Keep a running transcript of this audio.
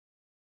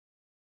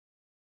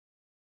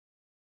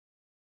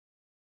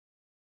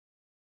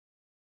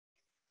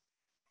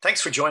Thanks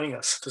for joining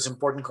us for this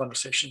important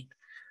conversation.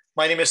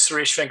 My name is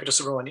Suresh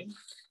Venkatasubramanian,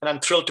 and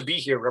I'm thrilled to be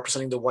here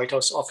representing the White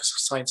House Office of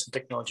Science and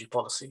Technology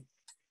Policy.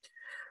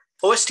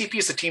 OSTP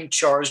is the team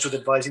charged with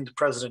advising the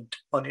president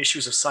on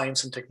issues of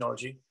science and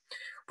technology.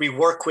 We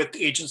work with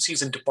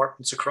agencies and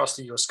departments across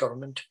the US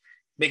government,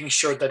 making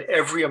sure that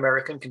every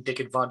American can take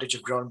advantage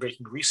of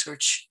groundbreaking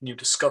research, new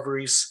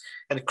discoveries,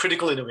 and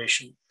critical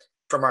innovation,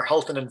 from our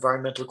health and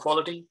environmental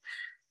quality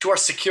to our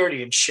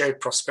security and shared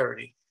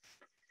prosperity.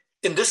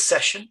 In this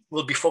session,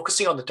 we'll be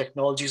focusing on the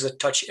technologies that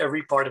touch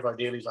every part of our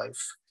daily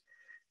life.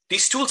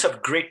 These tools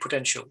have great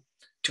potential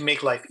to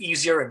make life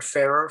easier and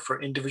fairer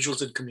for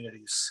individuals and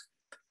communities.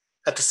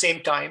 At the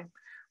same time,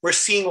 we're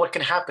seeing what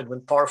can happen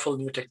when powerful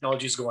new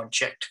technologies go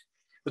unchecked,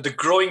 with a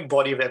growing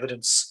body of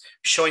evidence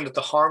showing that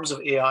the harms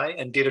of AI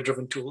and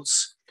data-driven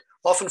tools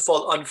often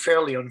fall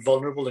unfairly on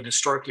vulnerable and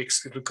historically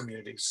excluded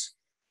communities.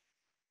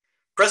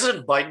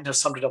 President Biden has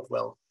summed it up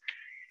well.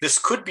 This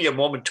could be a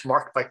moment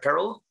marked by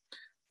peril,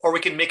 or we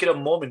can make it a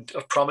moment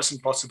of promise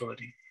and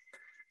possibility.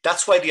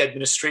 That's why the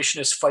administration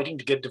is fighting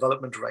to get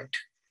development right,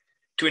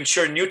 to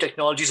ensure new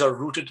technologies are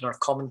rooted in our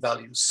common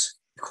values: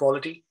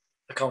 equality,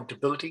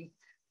 accountability,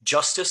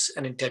 justice,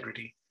 and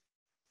integrity.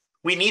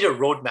 We need a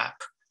roadmap,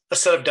 a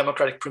set of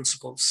democratic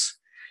principles,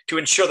 to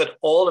ensure that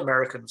all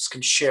Americans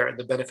can share in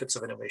the benefits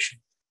of innovation.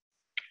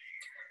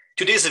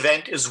 Today's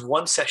event is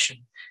one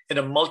session in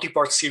a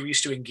multi-part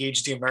series to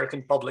engage the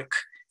American public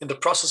in the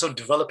process of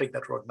developing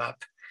that roadmap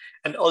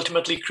and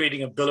ultimately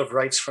creating a Bill of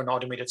Rights for an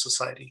automated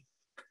society.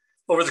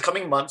 Over the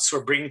coming months,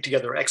 we're bringing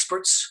together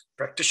experts,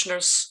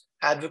 practitioners,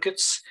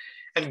 advocates,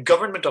 and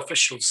government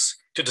officials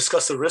to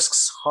discuss the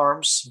risks,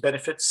 harms,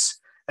 benefits,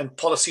 and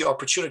policy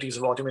opportunities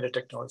of automated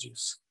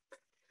technologies.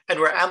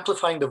 And we're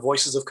amplifying the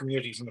voices of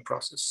communities in the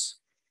process.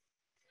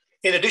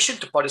 In addition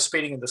to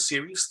participating in the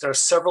series, there are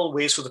several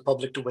ways for the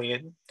public to weigh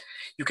in.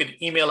 You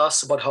can email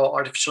us about how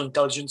artificial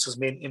intelligence has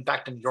made an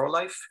impact in your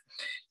life.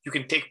 You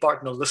can take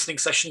part in a listening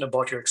session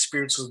about your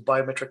experience with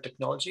biometric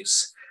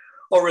technologies,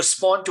 or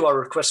respond to our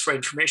request for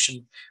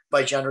information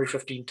by January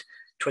 15th,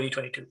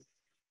 2022.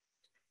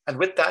 And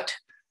with that,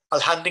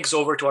 I'll hand things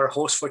over to our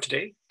host for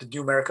today, the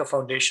New America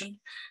Foundation,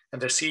 and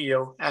their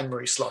CEO,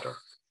 Anne-Marie Slaughter.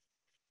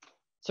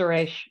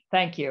 Suresh,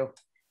 thank you.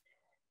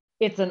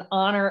 It's an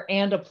honor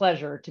and a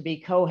pleasure to be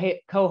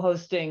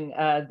co-hosting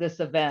this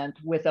event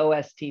with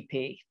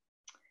OSTP.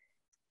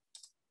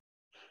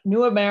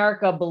 New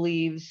America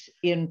believes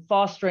in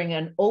fostering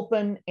an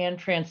open and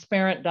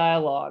transparent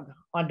dialogue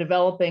on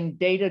developing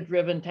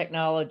data-driven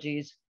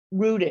technologies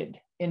rooted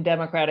in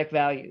democratic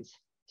values,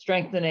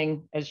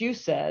 strengthening, as you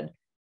said,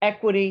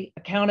 equity,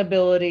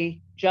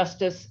 accountability,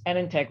 justice, and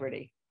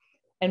integrity.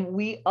 And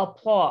we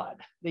applaud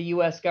the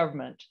US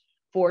government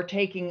for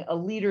taking a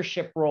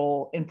leadership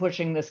role in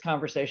pushing this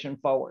conversation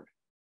forward.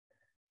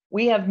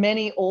 We have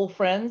many old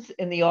friends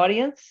in the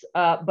audience,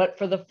 but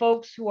for the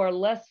folks who are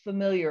less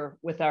familiar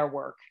with our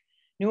work,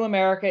 New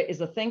America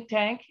is a think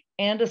tank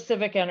and a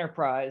civic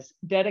enterprise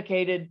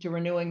dedicated to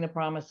renewing the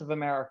promise of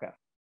America.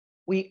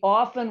 We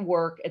often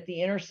work at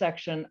the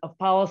intersection of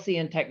policy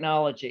and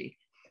technology,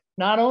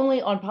 not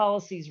only on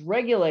policies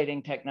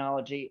regulating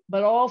technology,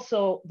 but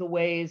also the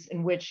ways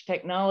in which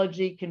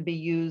technology can be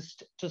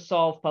used to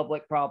solve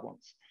public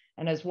problems.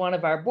 And as one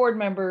of our board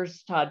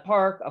members, Todd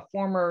Park, a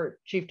former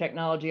chief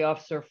technology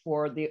officer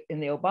in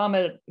the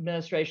Obama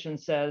administration,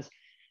 says,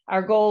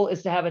 our goal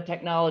is to have a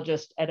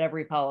technologist at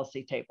every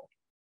policy table.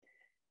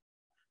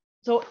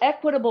 So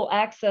equitable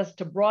access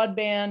to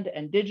broadband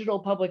and digital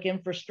public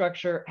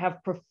infrastructure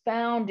have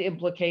profound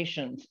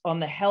implications on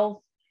the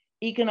health,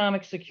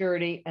 economic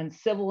security, and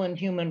civil and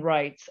human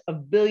rights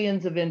of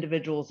billions of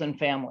individuals and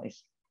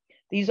families.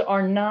 These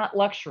are not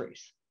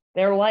luxuries.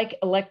 They're like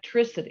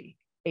electricity,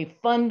 a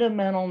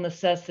fundamental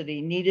necessity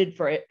needed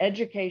for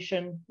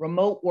education,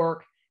 remote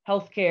work,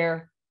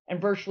 healthcare, and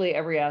virtually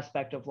every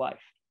aspect of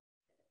life.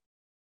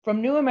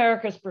 From New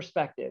America's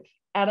perspective,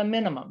 at a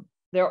minimum,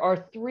 there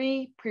are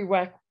three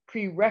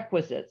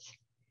prerequisites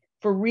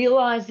for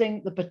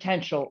realizing the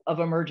potential of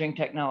emerging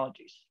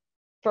technologies.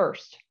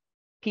 First,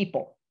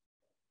 people.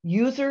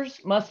 Users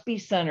must be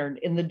centered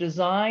in the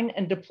design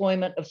and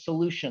deployment of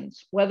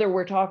solutions, whether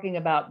we're talking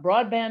about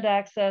broadband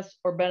access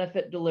or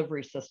benefit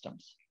delivery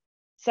systems.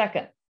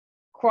 Second,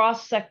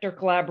 cross-sector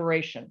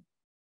collaboration.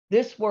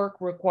 This work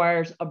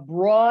requires a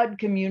broad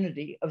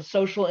community of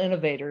social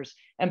innovators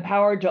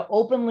empowered to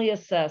openly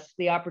assess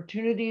the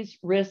opportunities,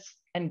 risks,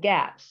 and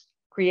gaps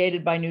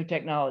created by new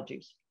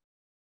technologies.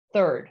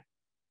 Third,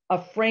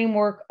 a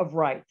framework of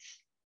rights.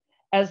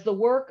 As the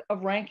work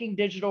of ranking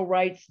digital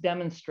rights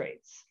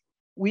demonstrates,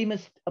 we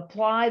must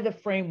apply the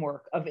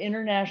framework of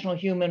international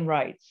human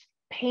rights,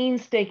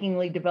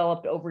 painstakingly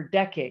developed over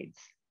decades,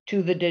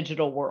 to the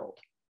digital world.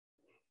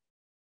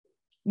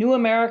 New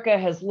America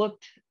has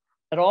looked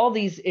at all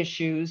these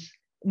issues,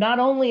 not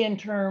only in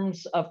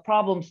terms of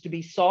problems to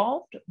be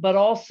solved, but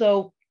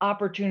also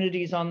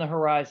opportunities on the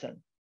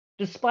horizon.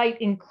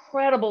 Despite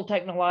incredible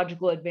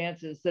technological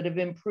advances that have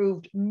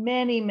improved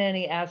many,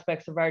 many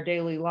aspects of our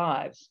daily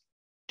lives,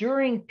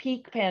 during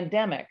peak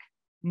pandemic,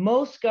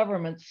 most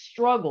governments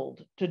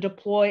struggled to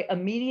deploy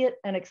immediate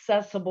and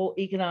accessible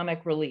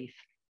economic relief,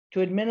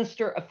 to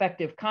administer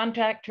effective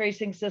contact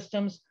tracing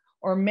systems,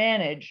 or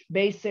manage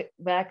basic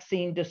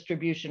vaccine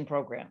distribution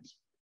programs.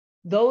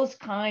 Those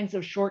kinds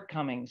of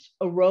shortcomings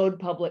erode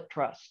public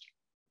trust.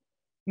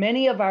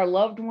 Many of our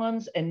loved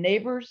ones and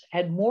neighbors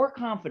had more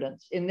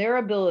confidence in their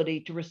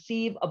ability to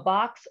receive a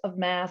box of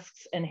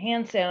masks and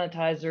hand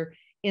sanitizer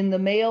in the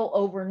mail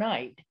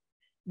overnight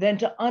than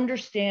to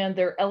understand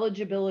their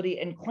eligibility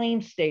and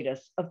claim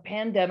status of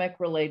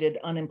pandemic-related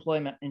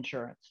unemployment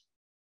insurance.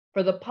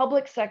 For the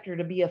public sector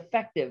to be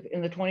effective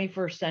in the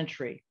 21st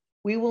century,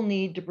 we will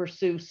need to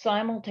pursue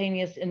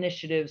simultaneous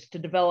initiatives to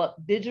develop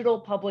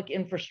digital public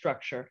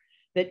infrastructure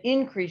that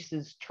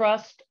increases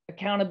trust,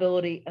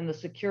 accountability, and the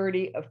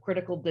security of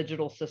critical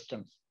digital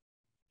systems.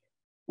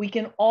 We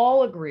can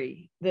all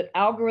agree that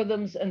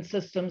algorithms and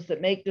systems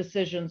that make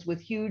decisions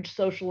with huge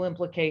social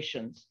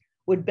implications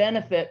would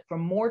benefit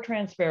from more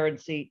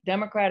transparency,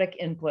 democratic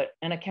input,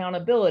 and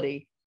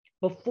accountability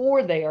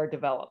before they are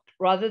developed,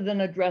 rather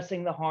than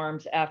addressing the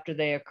harms after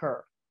they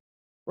occur.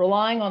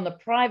 Relying on the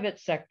private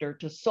sector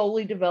to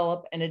solely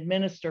develop and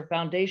administer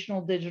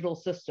foundational digital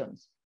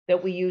systems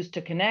that we use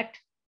to connect,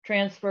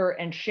 transfer,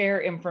 and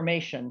share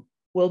information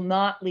will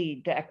not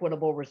lead to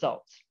equitable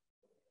results.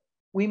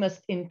 We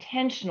must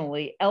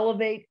intentionally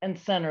elevate and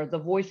center the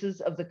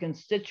voices of the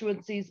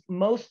constituencies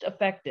most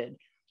affected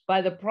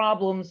by the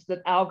problems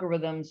that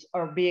algorithms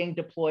are being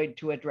deployed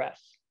to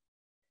address.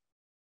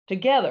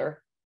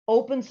 Together,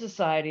 open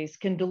societies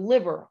can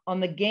deliver on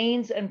the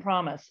gains and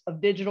promise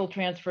of digital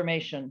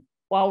transformation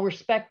while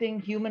respecting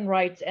human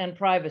rights and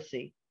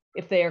privacy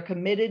if they are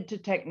committed to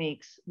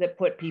techniques that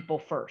put people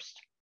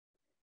first.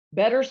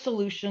 Better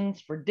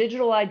solutions for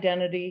digital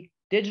identity,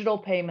 digital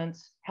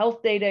payments,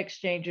 health data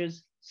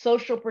exchanges,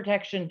 social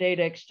protection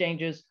data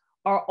exchanges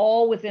are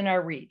all within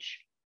our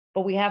reach,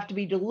 but we have to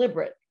be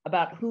deliberate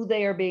about who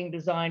they are being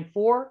designed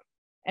for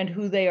and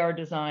who they are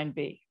designed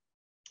be.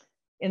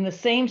 In the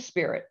same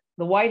spirit,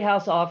 the White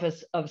House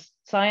Office of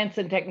Science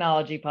and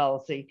Technology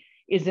Policy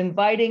is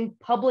inviting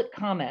public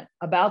comment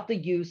about the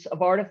use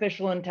of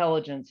artificial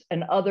intelligence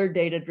and other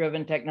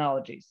data-driven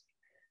technologies.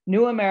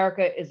 New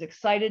America is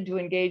excited to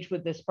engage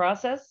with this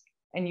process,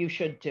 and you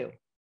should too.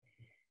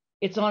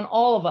 It's on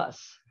all of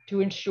us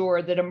to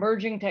ensure that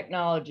emerging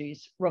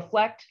technologies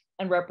reflect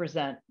and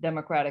represent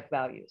democratic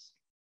values.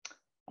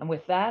 And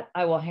with that,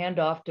 I will hand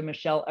off to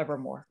Michelle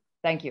Evermore.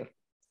 Thank you.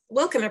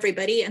 Welcome,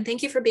 everybody, and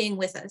thank you for being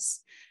with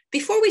us.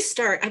 Before we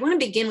start, I want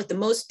to begin with the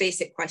most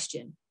basic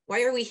question.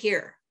 Why are we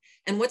here?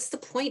 And what's the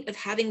point of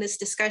having this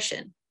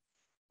discussion?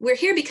 We're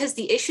here because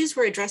the issues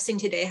we're addressing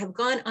today have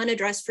gone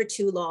unaddressed for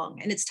too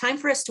long, and it's time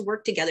for us to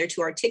work together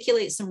to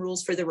articulate some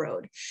rules for the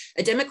road,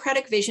 a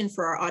democratic vision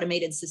for our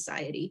automated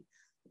society.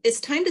 It's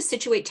time to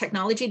situate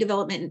technology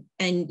development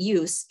and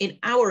use in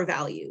our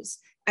values: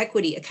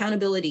 equity,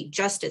 accountability,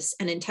 justice,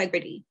 and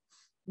integrity.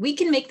 We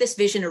can make this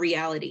vision a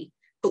reality,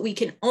 but we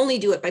can only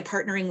do it by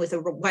partnering with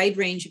a wide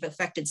range of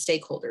affected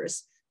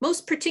stakeholders,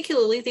 most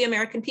particularly the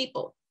American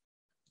people.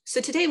 So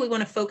today we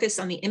want to focus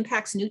on the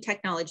impacts new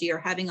technology are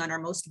having on our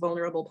most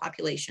vulnerable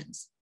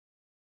populations.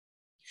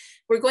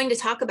 We're going to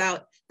talk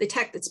about the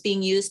tech that's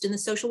being used in the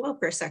social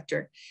welfare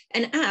sector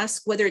and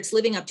ask whether it's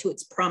living up to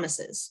its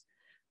promises.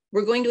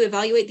 We're going to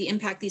evaluate the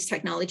impact these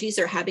technologies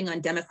are having on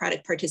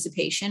democratic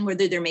participation,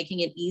 whether they're making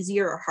it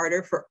easier or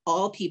harder for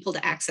all people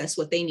to access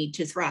what they need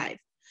to thrive.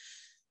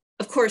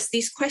 Of course,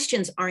 these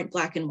questions aren't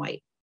black and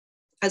white.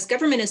 As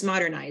government is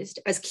modernized,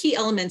 as key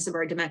elements of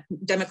our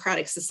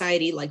democratic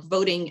society like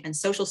voting and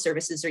social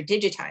services are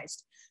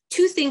digitized,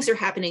 two things are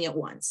happening at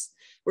once.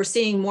 We're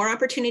seeing more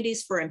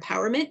opportunities for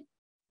empowerment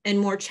and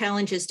more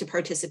challenges to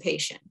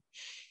participation.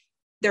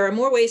 There are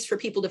more ways for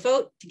people to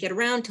vote, to get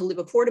around, to live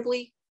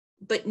affordably,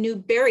 but new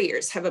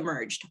barriers have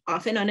emerged,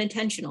 often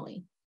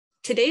unintentionally.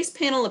 Today's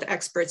panel of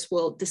experts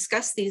will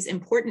discuss these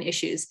important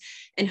issues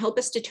and help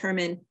us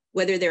determine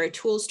whether there are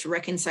tools to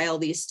reconcile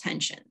these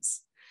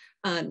tensions.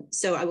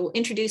 So I will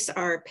introduce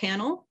our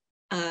panel.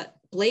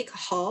 Blake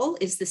Hall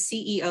is the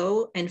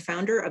CEO and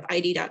founder of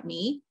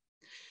ID.me.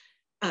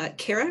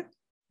 Carrie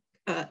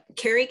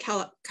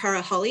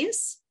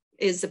Karahalios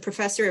is a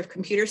professor of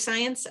computer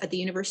science at the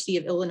University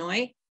of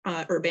Illinois,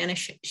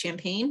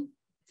 Urbana-Champaign.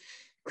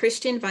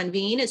 Christian Van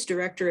Veen is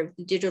director of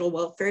the Digital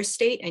Welfare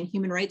State and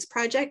Human Rights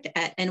Project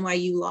at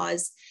NYU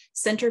Law's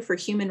Center for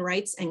Human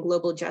Rights and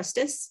Global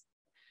Justice.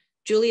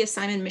 Julia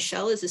Simon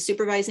Michel is a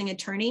supervising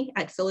attorney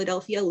at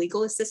Philadelphia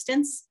Legal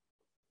Assistance.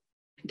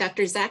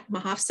 Dr. Zach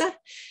Mahafsa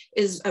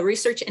is a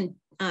research and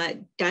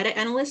data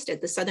analyst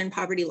at the Southern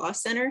Poverty Law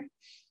Center.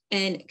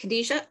 And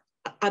Khadija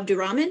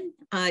Abdurrahman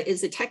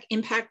is a Tech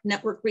Impact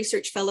Network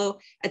Research Fellow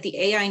at the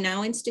AI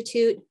Now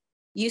Institute,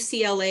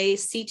 UCLA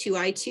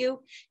C2I2,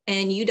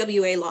 and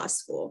UWA Law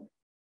School.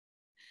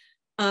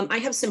 I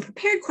have some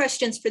prepared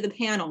questions for the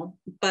panel,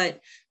 but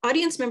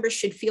audience members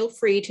should feel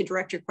free to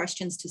direct your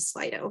questions to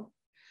Slido.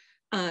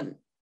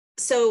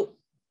 So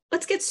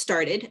let's get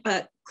started.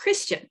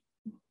 Christian,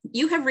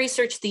 you have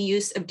researched the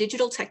use of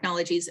digital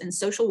technologies in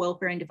social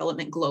welfare and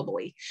development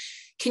globally.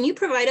 Can you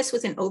provide us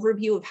with an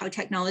overview of how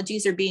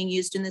technologies are being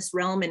used in this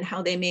realm and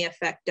how they may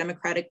affect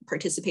democratic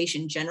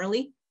participation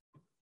generally?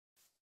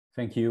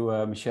 Thank you,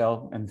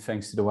 Michelle, and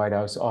thanks to the White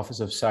House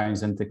Office of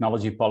Science and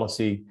Technology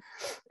Policy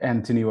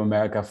and to New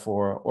America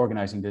for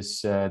organizing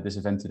this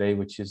event today,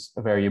 which is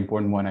a very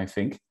important one, I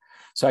think.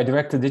 So I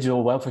direct the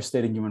Digital Welfare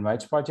State and Human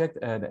Rights Project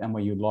at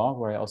NYU Law,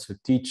 where I also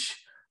teach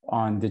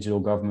on digital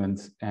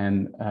government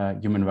and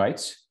human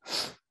rights.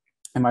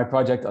 And my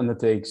project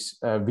undertakes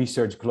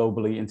research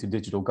globally into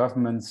digital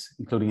governments,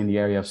 including in the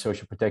area of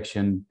social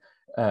protection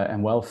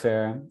and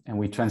welfare. And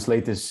we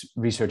translate this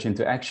research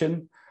into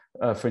action,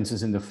 for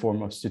instance, in the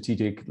form of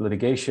strategic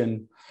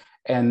litigation.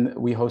 And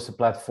we host a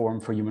platform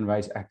for human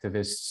rights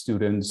activists,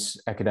 students,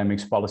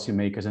 academics,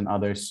 policymakers, and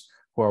others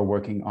who are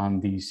working on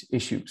these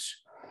issues.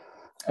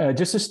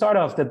 Just to start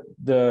off, that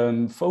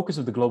the focus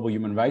of the global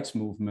human rights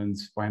movement,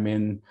 where I'm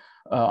in,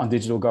 on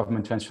digital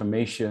government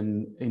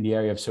transformation in the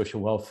area of social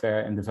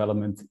welfare and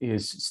development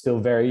is still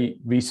very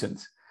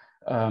recent.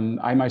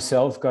 I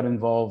myself got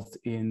involved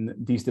in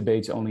these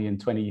debates only in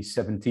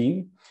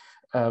 2017,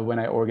 when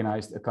I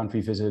organized a country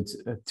visit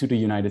to the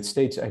United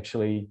States,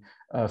 actually,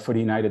 for the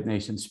United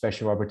Nations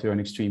Special Rapporteur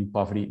on Extreme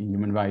Poverty and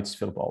Human Rights,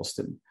 Philip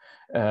Alston.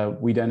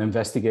 We then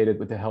investigated,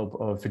 with the help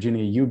of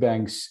Virginia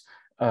Eubanks,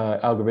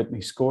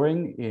 algorithmic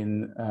scoring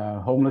in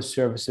homeless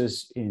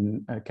services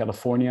in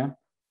California.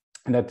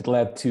 And that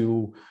led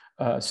to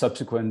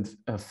subsequent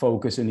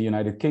focus in the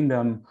United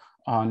Kingdom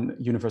on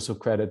universal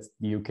credit,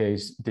 the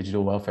UK's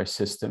digital welfare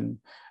system.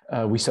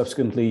 We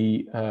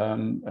subsequently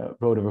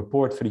wrote a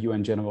report for the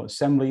UN General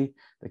Assembly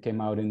that came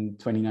out in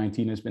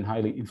 2019, has been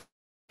highly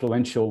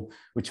influential,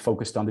 which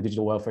focused on the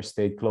digital welfare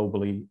state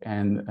globally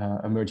and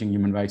emerging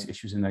human rights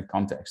issues in that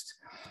context.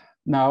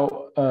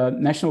 Now,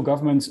 national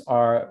governments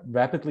are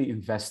rapidly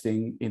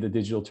investing in the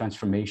digital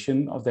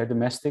transformation of their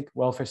domestic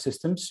welfare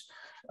systems,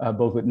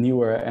 both with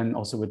newer and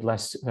also with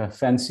less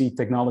fancy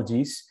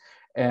technologies.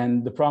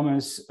 And the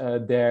promises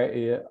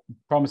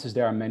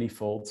there are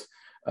manifold,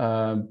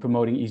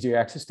 promoting easier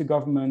access to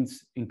government,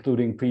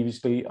 including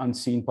previously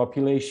unseen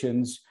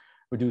populations,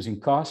 reducing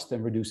cost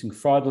and reducing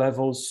fraud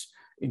levels,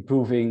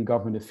 improving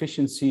government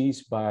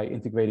efficiencies by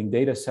integrating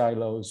data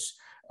silos,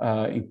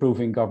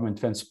 improving government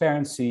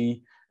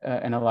transparency,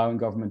 and allowing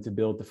government to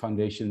build the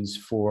foundations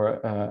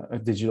for a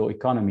digital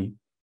economy.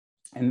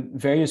 And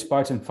various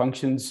parts and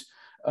functions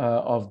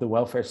of the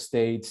welfare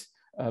state,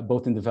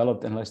 both in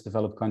developed and less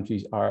developed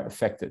countries, are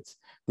affected.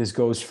 This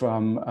goes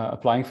from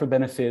applying for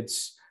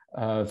benefits,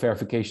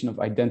 verification of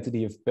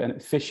identity of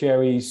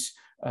beneficiaries,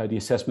 the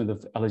assessment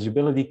of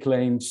eligibility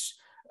claims,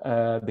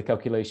 the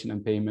calculation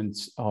and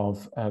payments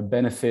of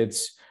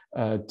benefits,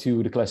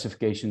 to the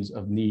classifications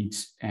of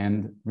needs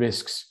and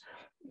risks.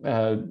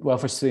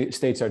 Welfare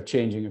states are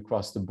changing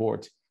across the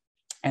board.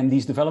 And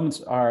these developments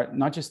are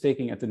not just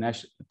taking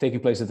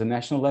place at the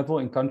national level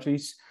in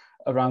countries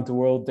around the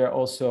world, there's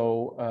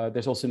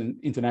also an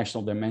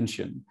international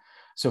dimension.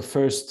 So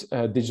first,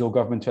 digital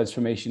government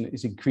transformation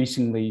is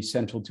increasingly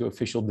central to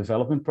official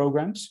development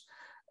programs.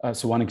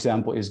 So one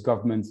example is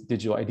government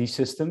digital ID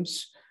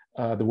systems.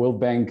 The World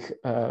Bank,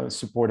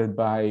 supported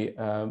by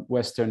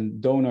Western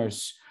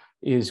donors,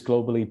 is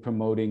globally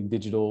promoting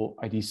digital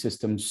ID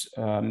systems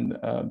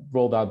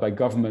rolled out by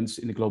governments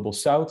in the global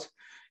south.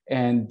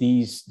 And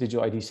these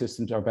digital ID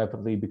systems are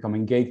rapidly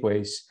becoming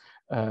gateways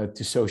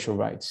to social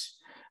rights.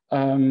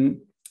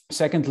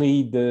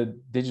 Secondly, the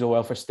digital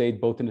welfare state,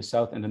 both in the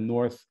south and the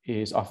north,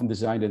 is often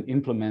designed and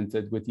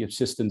implemented with the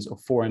assistance of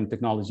foreign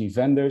technology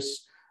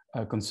vendors,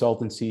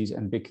 consultancies,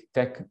 and big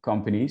tech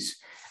companies.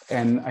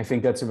 And I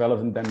think that's a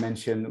relevant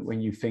dimension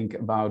when you think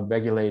about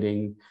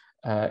regulating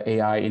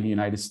AI in the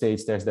United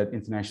States. There's that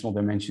international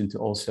dimension to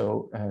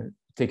also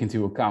take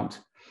into account.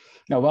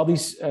 Now, while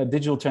these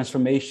digital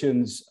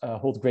transformations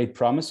hold great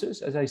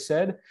promises, as I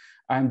said,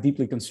 I'm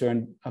deeply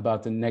concerned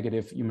about the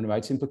negative human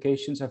rights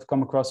implications I've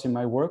come across in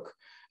my work.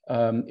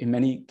 In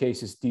many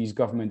cases, these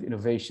government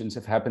innovations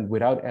have happened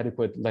without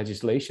adequate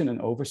legislation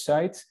and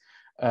oversight,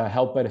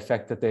 helped by the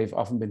fact that they've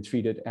often been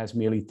treated as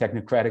merely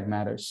technocratic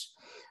matters.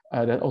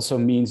 That also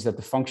means that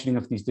the functioning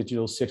of these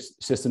digital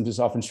systems is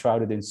often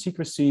shrouded in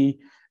secrecy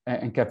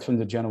and kept from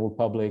the general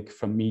public,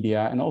 from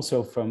media, and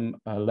also from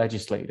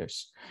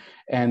legislators.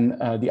 And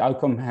the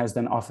outcome has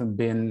then often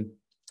been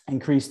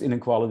increased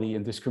inequality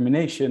and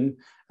discrimination,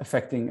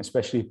 affecting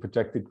especially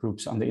protected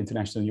groups under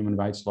international human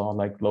rights law,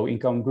 like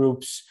low-income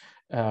groups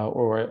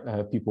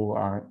or people who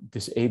are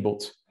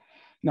disabled.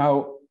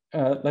 Now,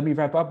 let me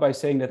wrap up by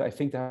saying that I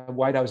think the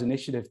White House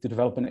initiative to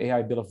develop an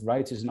AI Bill of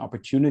Rights is an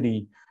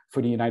opportunity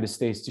for the United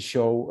States to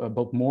show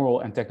both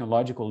moral and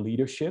technological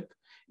leadership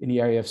in the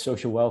area of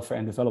social welfare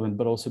and development,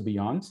 but also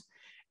beyond.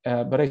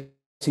 But I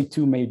see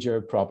two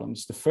major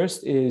problems. The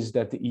first is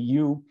that the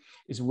EU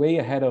is way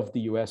ahead of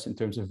the US in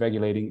terms of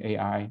regulating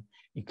AI,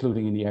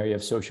 including in the area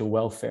of social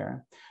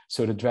welfare.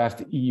 So the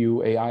draft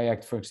EU AI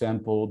Act, for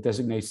example,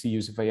 designates the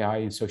use of AI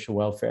in social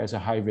welfare as a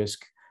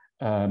high-risk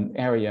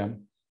area.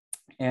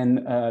 And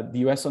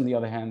the US, on the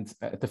other hand,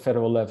 at the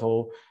federal level,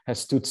 has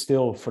stood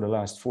still for the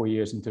last 4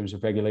 years in terms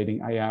of regulating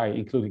AI,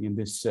 including in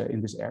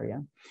this area.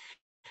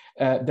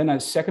 Then a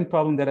second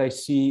problem that I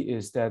see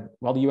is that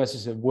while the US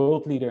is a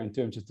world leader in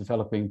terms of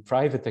developing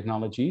private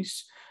technologies,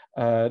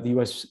 the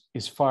US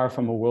is far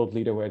from a world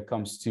leader when it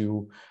comes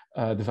to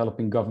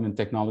developing government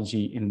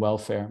technology in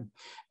welfare.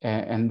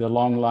 And the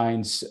long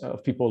lines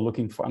of people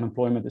looking for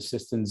unemployment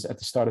assistance at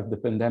the start of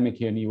the pandemic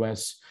here in the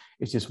US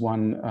is just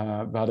one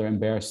rather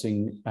embarrassing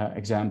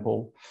example.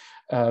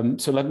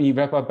 So let me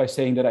wrap up by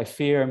saying that I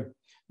fear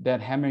that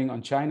hammering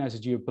on China as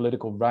a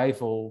geopolitical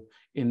rival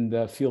in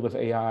the field of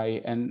AI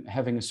and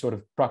having a sort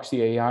of proxy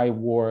AI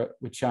war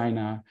with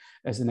China,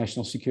 as the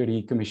National Security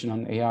Commission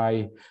on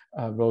AI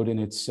wrote in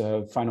its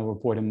final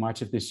report in March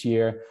of this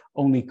year,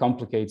 only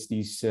complicates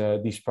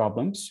these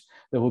problems.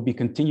 There will be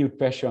continued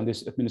pressure on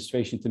this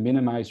administration to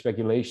minimize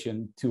regulation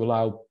to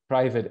allow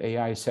private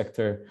AI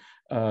sector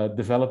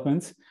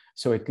development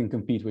so it can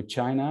compete with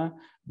China.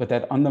 But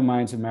that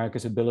undermines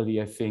America's ability,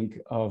 I think,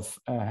 of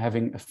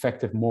having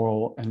effective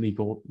moral and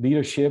legal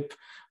leadership,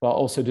 while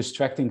also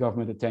distracting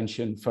government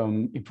attention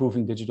from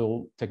improving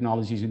digital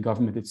technologies in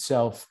government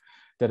itself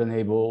that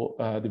enable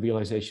the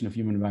realization of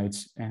human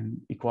rights and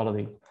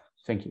equality.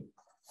 Thank you.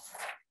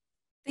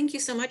 Thank you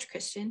so much,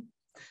 Christian.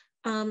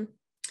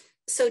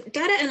 So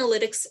data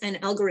analytics and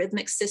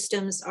algorithmic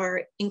systems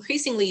are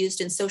increasingly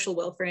used in social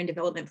welfare and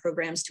development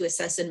programs to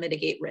assess and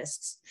mitigate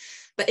risks.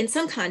 But in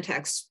some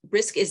contexts,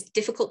 risk is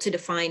difficult to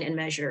define and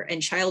measure,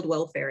 and child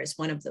welfare is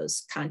one of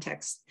those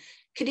contexts.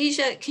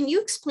 Khadija, can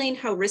you explain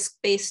how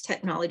risk-based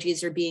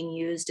technologies are being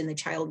used in the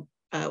child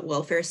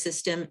welfare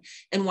system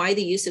and why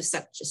the use of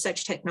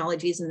such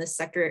technologies in this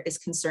sector is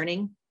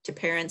concerning to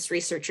parents,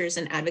 researchers,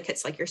 and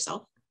advocates like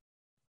yourself?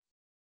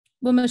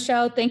 Well,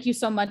 Michelle, thank you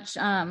so much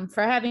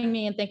for having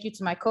me, and thank you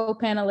to my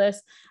co-panelists.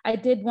 I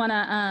did want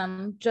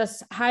to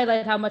just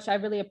highlight how much I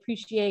really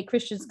appreciate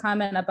Christian's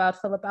comment about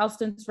Philip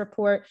Alston's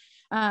report,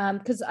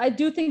 because I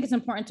do think it's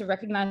important to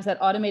recognize that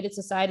automated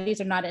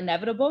societies are not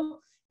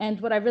inevitable.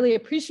 And what I really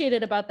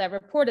appreciated about that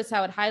report is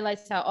how it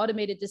highlights how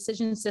automated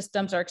decision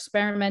systems are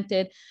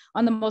experimented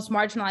on the most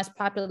marginalized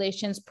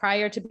populations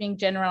prior to being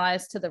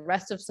generalized to the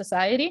rest of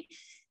society.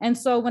 And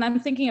so when I'm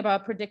thinking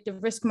about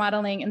predictive risk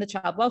modeling in the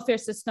child welfare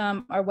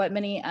system, or what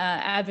many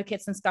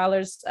advocates and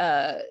scholars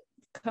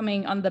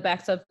coming on the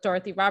backs of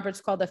Dorothy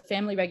Roberts call the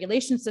family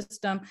regulation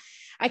system,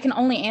 I can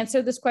only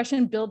answer this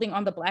question building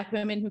on the Black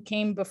women who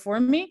came before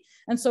me.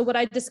 And so what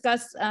I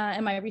discussed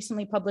in my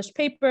recently published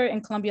paper in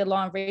Columbia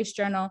Law and Race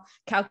Journal,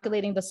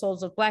 Calculating the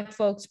Souls of Black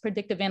Folks,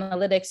 Predictive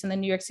Analytics in the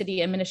New York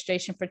City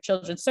Administration for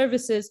Children's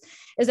Services,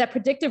 is that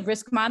predictive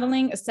risk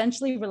modeling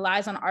essentially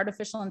relies on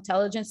artificial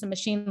intelligence and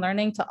machine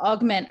learning to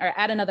augment or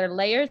add another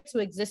layer to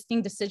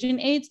existing decision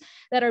aids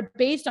that are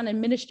based on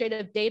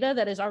administrative data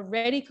that is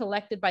already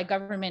collected by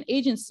government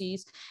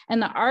agencies.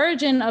 And the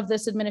origin of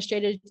this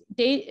administrative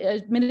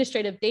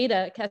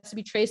data has to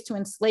be traced to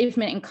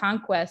enslavement and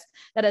conquest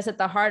that is at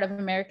the heart of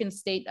American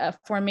state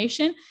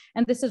formation.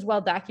 And this is well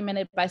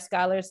documented by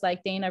scholars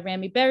like Dana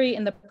Rami Berry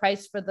in The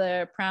Price for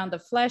the Pound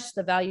of Flesh,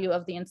 The Value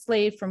of the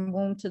Enslaved from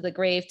Womb to the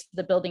Grave to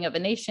the Building of a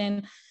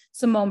Nation,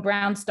 Simone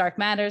Brown's Dark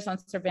Matters on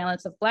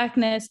Surveillance of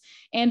Blackness,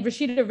 and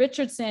Rashida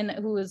Richardson,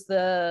 who is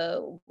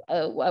the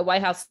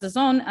White House's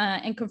own,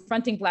 in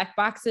Confronting Black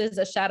Boxes,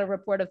 a shadow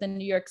report of the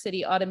New York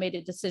City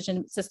Automated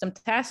Decision System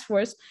Task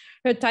Force.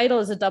 Her title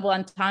is a double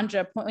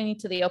entendre pointing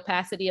to the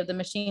opacity of the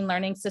machine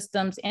learning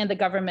systems and the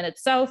government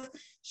itself.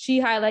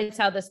 She highlights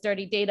how this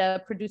dirty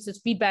data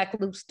produces feedback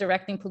loops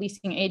directing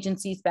policing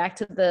agencies back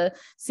to the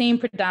same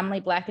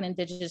predominantly Black and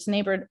Indigenous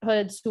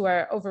neighborhoods who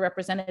are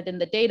overrepresented in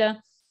the data.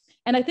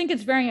 And I think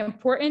it's very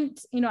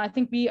important, I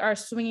think we are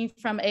swinging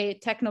from a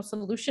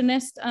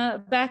techno-solutionist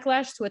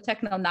backlash to a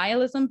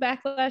techno-nihilism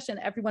backlash, and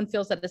everyone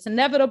feels that it's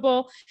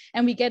inevitable.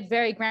 And we get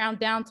very ground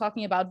down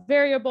talking about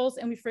variables,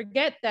 and we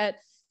forget that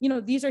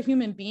these are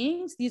human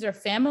beings, these are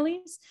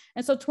families.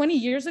 And so 20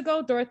 years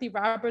ago, Dorothy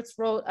Roberts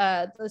wrote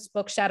this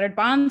book, Shattered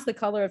Bonds, The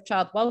Color of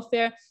Child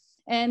Welfare.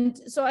 And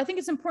so I think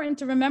it's important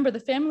to remember the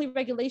family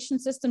regulation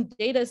system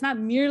data is not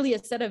merely a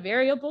set of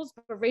variables,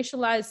 but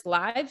racialized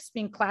lives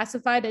being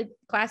classified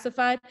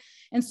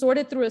and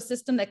sorted through a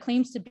system that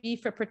claims to be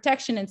for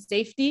protection and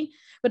safety,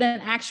 but in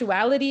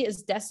actuality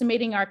is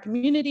decimating our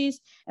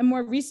communities. And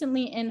more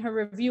recently, in her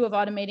review of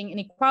Automating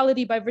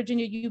Inequality by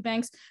Virginia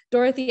Eubanks,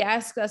 Dorothy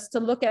asked us to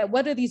look at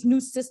what are these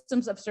new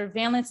systems of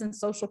surveillance and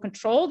social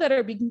control that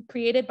are being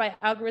created by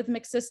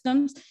algorithmic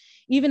systems.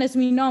 Even as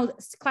we know,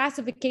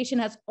 classification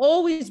has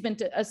always been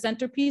a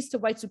centerpiece to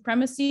white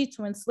supremacy,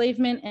 to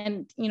enslavement,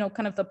 and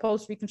kind of the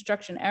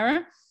post-Reconstruction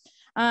era.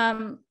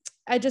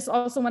 I just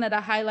also wanted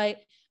to highlight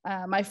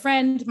my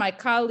friend, my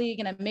colleague,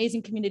 and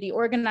amazing community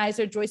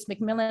organizer, Joyce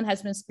McMillan,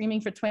 has been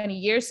screaming for 20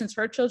 years since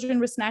her children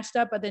were snatched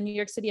up by the New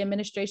York City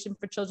Administration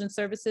for Children's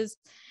Services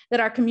that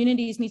our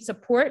communities need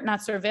support,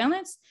 not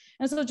surveillance.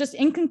 And so just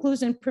in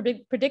conclusion,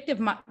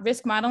 predictive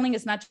risk modeling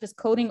is not just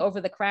coding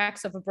over the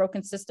cracks of a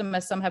broken system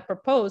as some have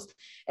proposed,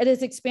 it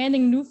is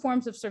expanding new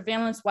forms of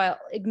surveillance while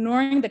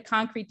ignoring the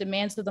concrete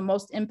demands of the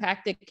most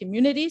impacted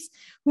communities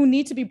who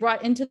need to be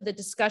brought into the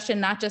discussion,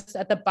 not just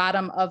at the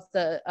bottom of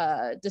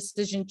the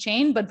decision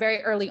chain, but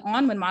very early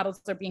on when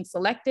models are being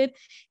selected.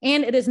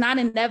 And it is not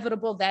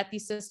inevitable that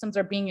these systems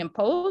are being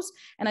imposed.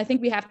 And I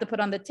think we have to put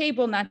on the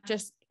table, not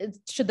just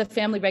should the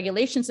family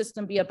regulation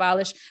system be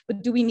abolished,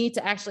 but do we need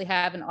to actually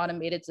have an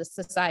automated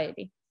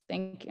society?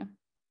 Thank you.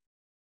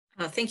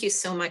 Thank you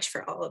so much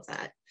for all of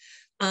that.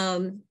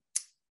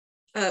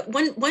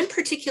 One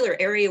particular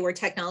area where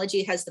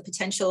technology has the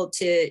potential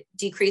to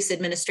decrease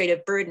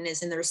administrative burden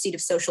is in the receipt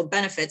of social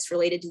benefits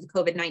related to the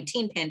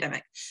COVID-19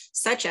 pandemic,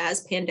 such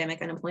as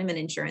pandemic unemployment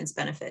insurance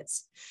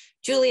benefits.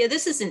 Julia,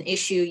 this is an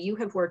issue you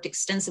have worked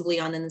extensively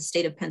on in the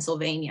state of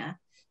Pennsylvania.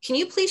 Can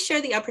you please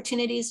share the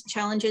opportunities and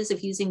challenges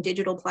of using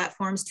digital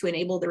platforms to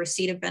enable the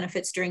receipt of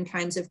benefits during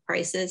times of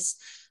crisis?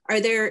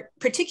 Are there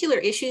particular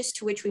issues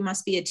to which we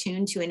must be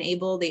attuned to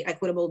enable the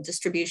equitable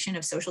distribution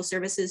of social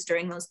services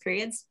during those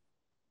periods?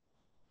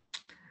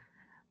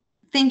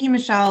 Thank you,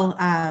 Michelle,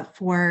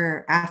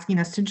 for asking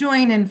us to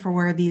join and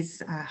for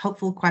these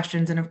helpful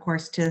questions, and of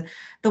course to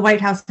the White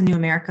House and New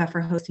America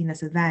for hosting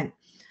this event.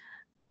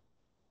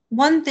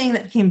 One thing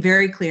that became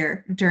very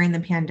clear during the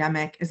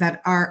pandemic is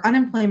that our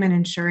unemployment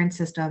insurance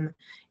system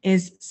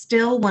is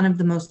still one of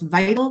the most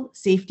vital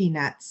safety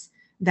nets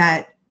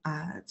that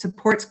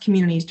supports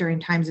communities during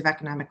times of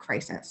economic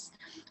crisis.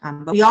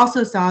 But we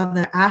also saw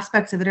that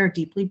aspects of it are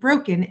deeply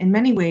broken in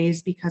many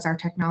ways because our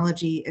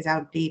technology is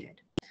outdated.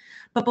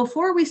 But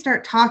before we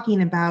start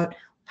talking about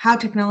how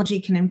technology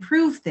can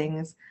improve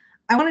things,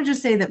 I want to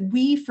just say that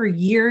we for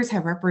years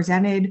have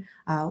represented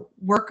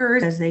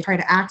workers as they try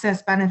to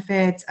access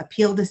benefits,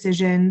 appeal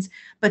decisions.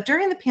 But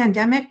during the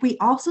pandemic, we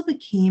also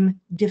became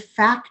de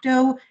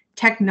facto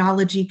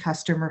technology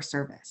customer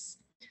service,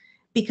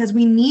 because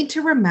we need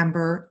to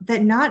remember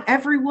that not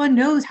everyone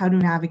knows how to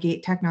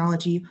navigate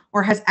technology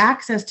or has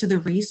access to the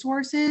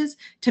resources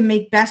to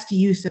make best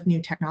use of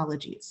new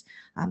technologies.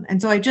 And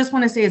so I just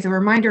want to say as a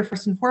reminder,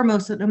 first and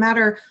foremost, that no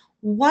matter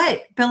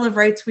what Bill of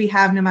Rights we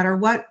have, no matter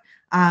what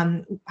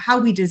how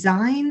we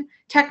design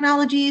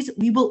technologies,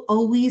 we will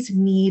always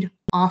need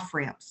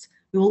off-ramps.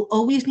 We will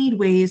always need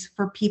ways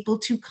for people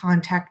to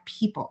contact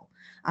people.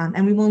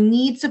 And we will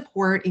need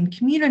support in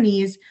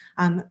communities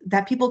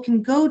that people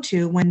can go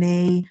to when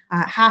they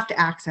have to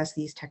access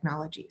these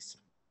technologies.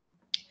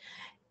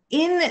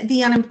 In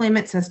the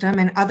unemployment system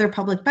and other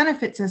public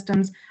benefit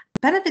systems,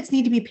 benefits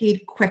need to be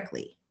paid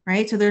quickly,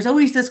 right? So there's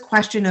always this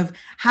question of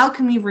how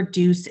can we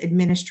reduce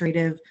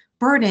administrative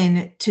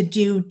burden to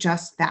do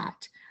just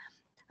that?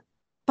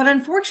 But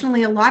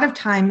unfortunately, a lot of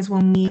times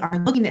when we are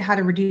looking at how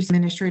to reduce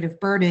administrative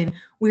burden,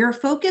 we are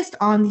focused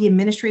on the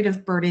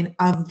administrative burden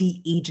of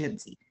the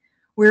agency.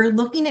 We're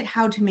looking at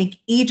how to make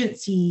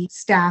agency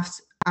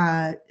staff's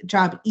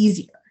job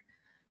easier,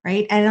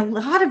 right? And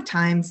a lot of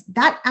times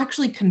that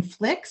actually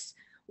conflicts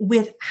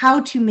with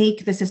how to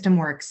make the system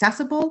more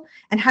accessible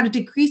and how to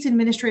decrease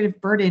administrative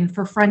burden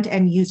for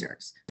front-end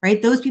users,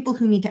 right? Those people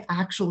who need to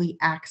actually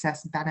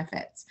access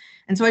benefits.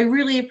 And so I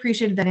really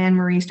appreciated that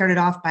Anne-Marie started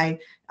off by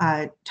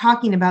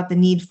talking about the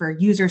need for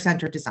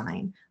user-centered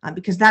design,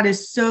 because that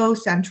is so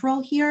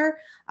central here.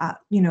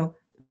 You know,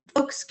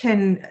 folks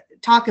can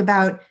talk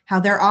about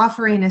how they're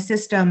offering a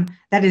system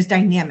that is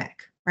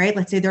dynamic, right?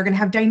 Let's say they're going to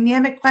have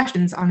dynamic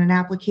questions on an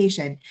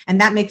application,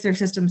 and that makes their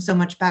system so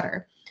much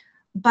better.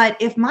 But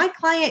if my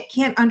client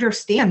can't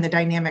understand the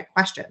dynamic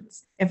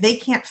questions, if they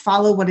can't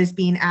follow what is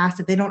being asked,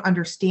 if they don't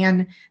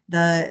understand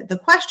the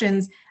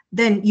questions,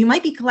 then you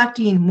might be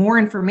collecting more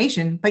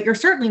information, but you're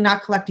certainly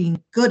not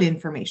collecting good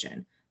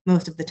information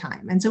most of the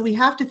time. And so we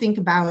have to think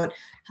about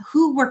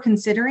who we're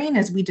considering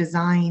as we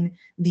design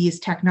these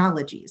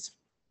technologies.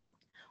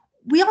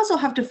 We also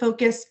have to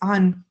focus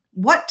on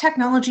what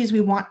technologies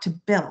we want to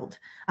build.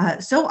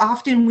 So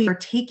often we are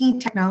taking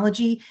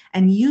technology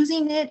and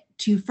using it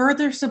to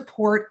further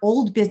support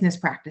old business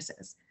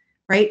practices,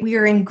 right? We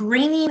are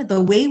ingraining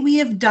the way we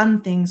have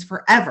done things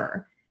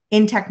forever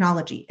in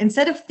technology,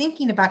 instead of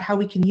thinking about how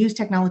we can use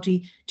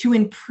technology to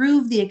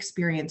improve the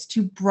experience,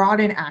 to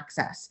broaden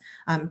access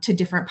to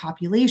different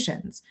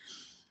populations.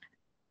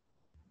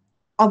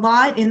 A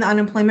lot in the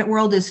unemployment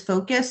world is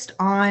focused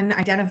on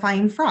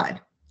identifying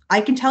fraud. I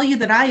can tell you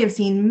that I have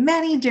seen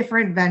many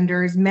different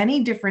vendors,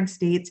 many different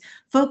states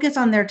focus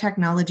on their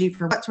technology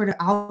for what sort of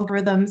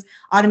algorithms,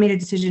 automated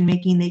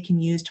decision-making they can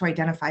use to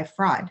identify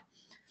fraud.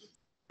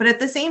 But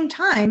at the same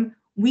time,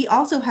 we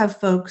also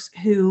have folks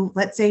who,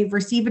 let's say,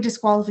 receive a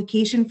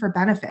disqualification for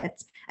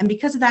benefits. And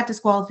because of that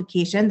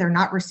disqualification, they're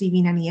not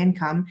receiving any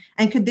income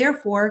and could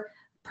therefore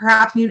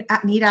perhaps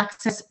need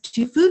access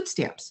to food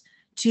stamps,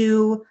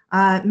 to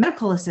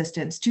medical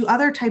assistance, to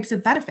other types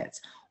of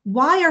benefits.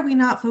 Why are we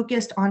not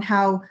focused on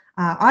how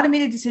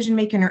automated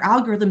decision-making or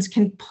algorithms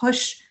can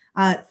push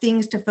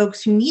things to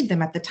folks who need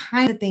them at the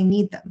time that they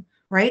need them?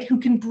 right? Who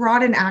can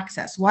broaden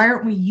access? Why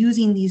aren't we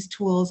using these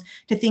tools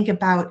to think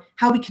about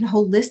how we can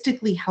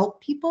holistically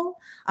help people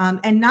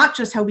and not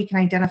just how we can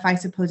identify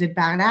supposed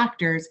bad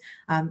actors?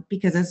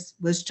 Because as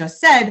was just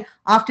said,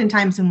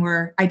 oftentimes when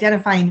we're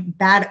identifying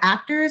bad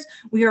actors,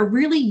 we are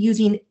really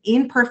using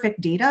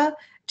imperfect data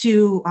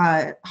to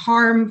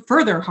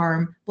further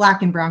harm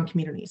Black and Brown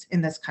communities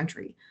in this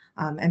country.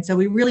 And so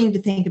we really need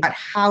to think about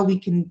how we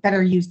can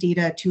better use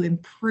data to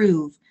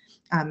improve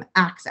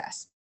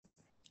access.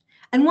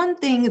 And one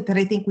thing that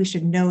I think we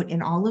should note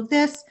in all of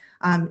this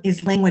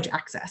is language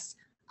access.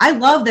 I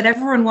love that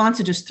everyone wants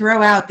to just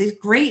throw out these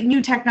great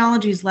new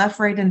technologies left,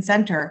 right, and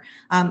center.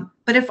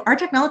 But if our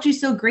technology is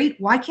so great,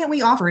 why can't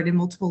we offer it in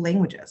multiple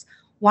languages?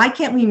 Why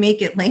can't we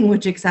make it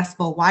language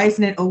accessible? Why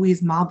isn't it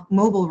always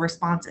mobile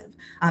responsive?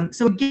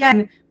 So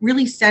again,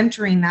 really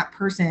centering that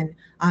person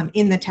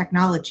in the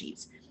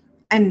technologies.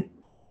 And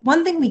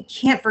one thing we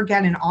can't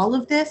forget in all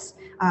of this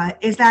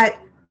is that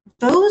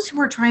those who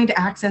are trying to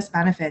access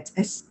benefits,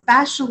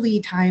 especially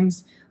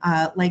times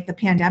like the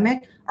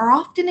pandemic, are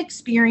often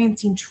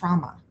experiencing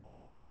trauma,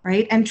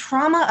 right? And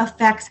trauma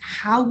affects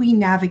how we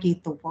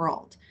navigate the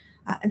world.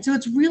 And so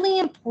it's really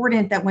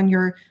important that when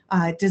you're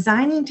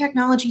designing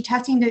technology,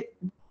 testing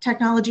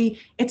technology,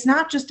 it's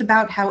not just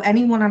about how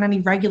anyone on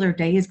any regular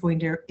day is going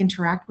to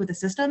interact with the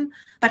system,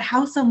 but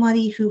how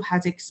somebody who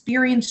has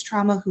experienced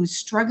trauma, who's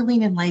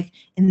struggling in life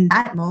in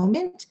that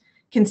moment,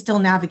 can still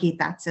navigate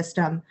that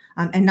system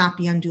and not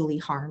be unduly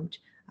harmed.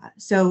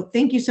 So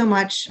thank you so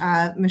much,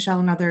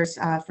 Michelle and others,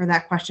 for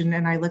that question,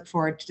 and I look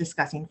forward to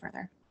discussing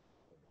further.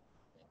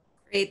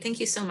 Great, thank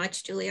you so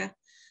much, Julia.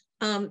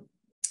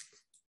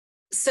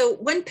 So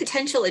one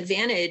potential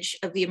advantage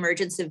of the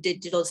emergence of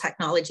digital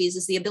technologies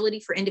is the ability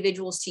for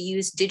individuals to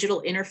use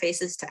digital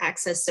interfaces to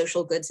access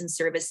social goods and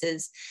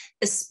services,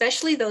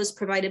 especially those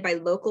provided by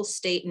local,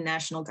 state, and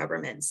national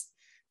governments.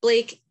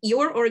 Blake,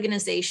 your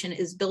organization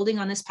is building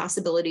on this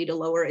possibility to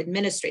lower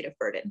administrative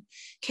burden.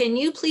 Can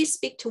you please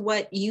speak to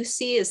what you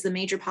see as the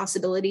major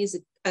possibilities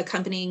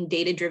accompanying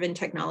data-driven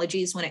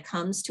technologies when it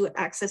comes to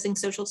accessing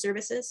social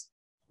services?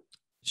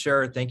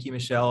 Sure. Thank you,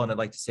 Michelle. And I'd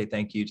like to say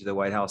thank you to the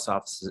White House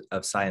Office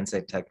of Science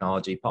and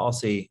Technology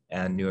Policy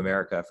and New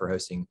America for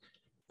hosting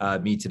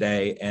me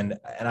today. And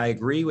I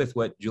agree with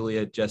what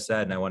Julia just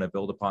said, and I want to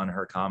build upon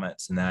her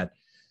comments in that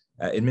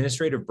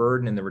administrative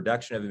burden and the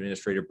reduction of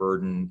administrative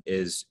burden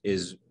is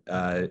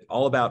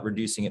all about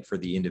reducing it for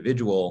the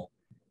individual,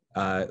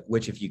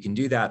 which if you can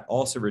do that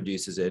also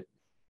reduces it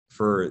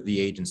for the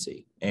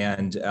agency.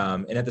 And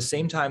at the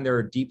same time, there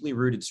are deeply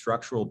rooted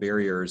structural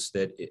barriers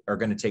that are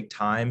going to take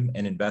time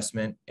and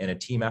investment and a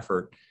team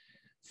effort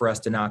for us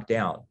to knock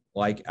down,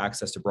 like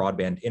access to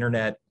broadband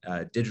internet,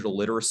 digital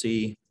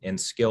literacy and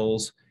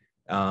skills,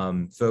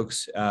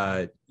 folks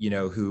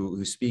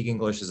who speak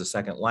English as a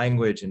second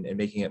language and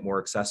making it more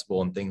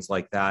accessible and things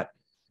like that.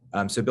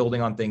 So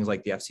building on things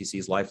like the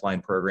FCC's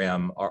Lifeline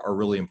program are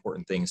really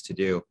important things to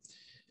do.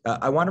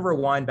 I want to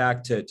rewind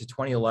back to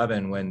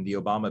 2011 when the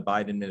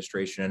Obama-Biden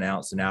administration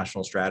announced a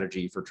national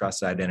strategy for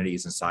trusted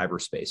identities in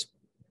cyberspace.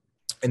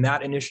 And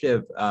that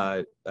initiative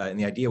and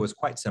the idea was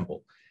quite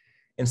simple.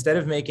 Instead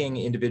of making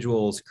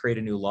individuals create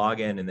a new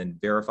login and then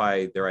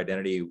verify their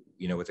identity,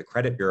 with a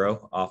credit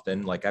bureau,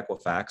 often like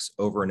Equifax,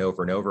 over and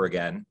over and over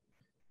again,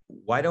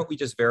 why don't we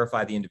just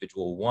verify the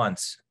individual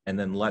once and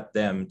then let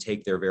them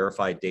take their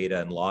verified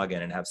data and log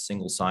in and have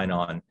single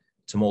sign-on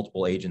to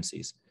multiple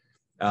agencies?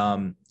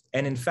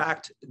 And in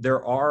fact,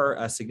 there are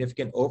a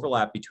significant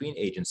overlap between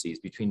agencies,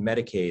 between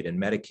Medicaid and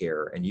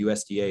Medicare and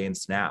USDA and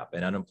SNAP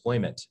and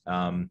unemployment.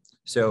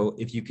 So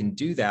if you can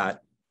do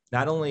that,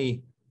 not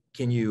only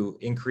can you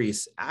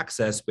increase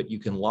access, but you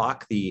can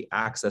lock the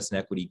access and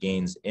equity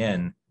gains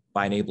in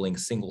by enabling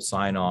single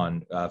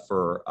sign-on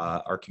for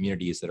our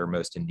communities that are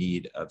most in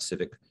need of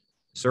civic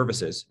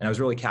services. And I was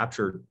really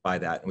captured by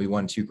that. And we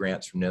won 2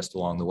 grants from NIST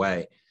along the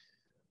way.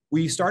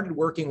 We started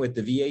working with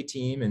the VA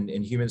team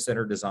in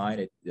human-centered design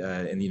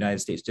in the United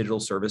States Digital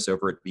Service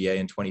over at VA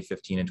in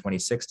 2015 and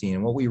 2016.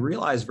 And what we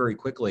realized very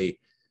quickly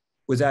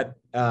was that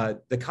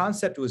the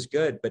concept was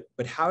good,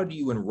 but how do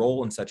you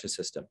enroll in such a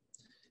system?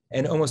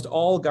 And almost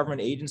all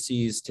government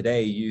agencies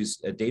today use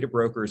data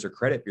brokers or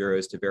credit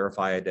bureaus to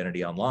verify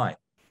identity online.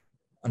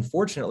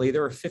 Unfortunately,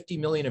 there are 50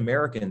 million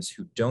Americans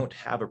who don't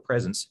have a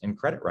presence in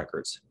credit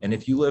records. And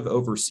if you live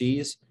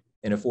overseas,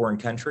 in a foreign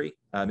country,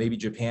 maybe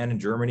Japan and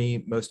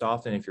Germany most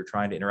often if you're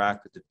trying to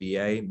interact with the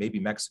VA, maybe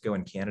Mexico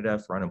and Canada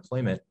for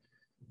unemployment,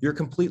 you're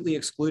completely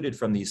excluded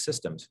from these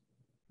systems.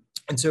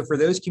 And so for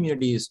those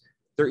communities,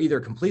 they're either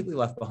completely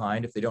left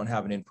behind if they don't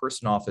have an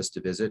in-person office to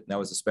visit, and that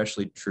was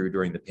especially true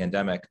during the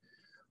pandemic,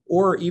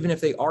 or even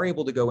if they are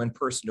able to go in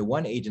person to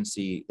one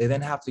agency, they then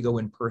have to go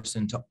in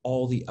person to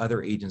all the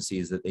other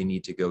agencies that they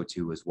need to go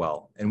to as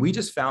well. And we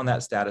just found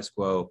that status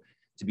quo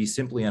to be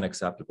simply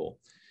unacceptable.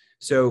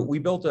 So we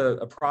built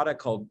a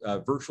product called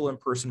virtual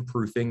in-person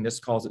proofing.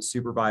 NIST calls it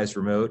supervised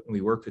remote. And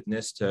we worked with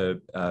NIST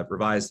to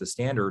revise the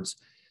standards.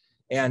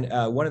 And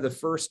one of the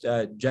first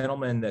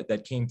gentlemen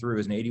that came through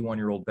is an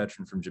 81-year-old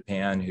veteran from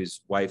Japan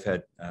whose wife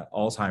had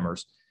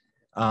Alzheimer's.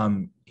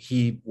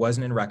 He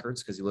wasn't in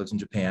records because he lives in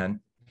Japan.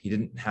 He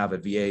didn't have a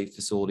VA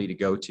facility to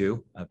go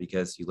to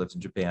because he lives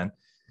in Japan.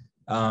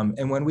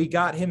 And when we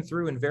got him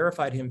through and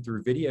verified him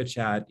through video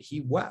chat,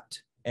 he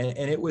wept. And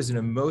it was an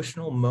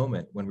emotional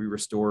moment when we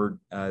restored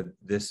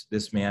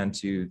this man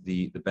to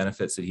the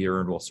benefits that he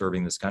earned while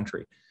serving this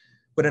country.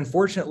 But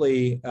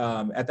unfortunately,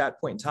 at that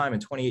point in time in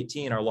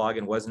 2018, our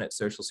login wasn't at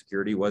Social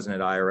Security, wasn't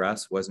at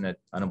IRS, wasn't at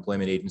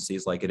unemployment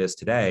agencies like it is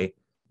today.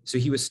 So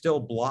he was still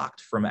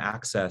blocked from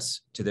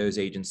access to those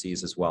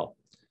agencies as well.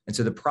 And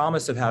so the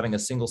promise of having a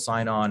single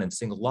sign-on and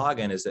single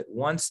login is that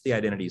once the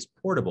identity is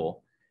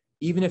portable,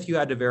 even if you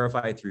had to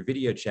verify through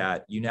video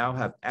chat, you now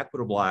have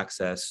equitable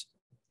access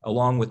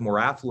along with more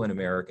affluent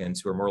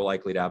Americans who are more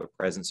likely to have a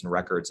presence in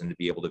records and to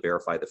be able to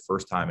verify the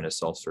first time in a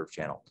self-serve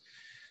channel.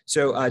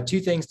 So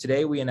two things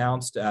today, we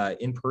announced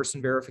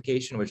in-person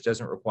verification, which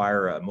doesn't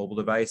require a mobile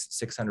device,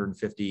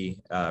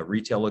 650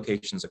 retail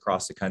locations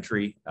across the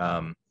country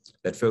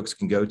that folks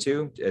can go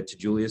to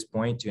Julia's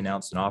point, to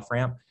announce an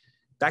off-ramp.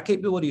 That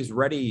capability is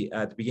ready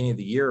at the beginning of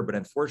the year, but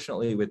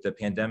unfortunately with the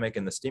pandemic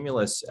and the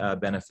stimulus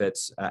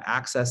benefits,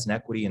 access and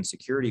equity and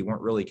security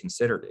weren't really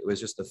considered. It was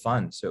just the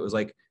fund. So it was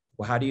like,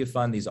 well, how do you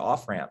fund these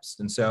off-ramps?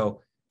 And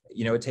so,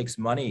 you know, it takes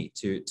money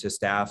to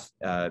staff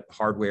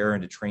hardware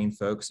and to train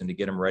folks and to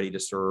get them ready to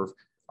serve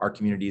our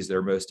communities that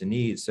are most in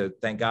need. So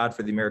thank God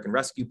for the American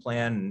Rescue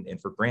Plan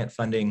and for grant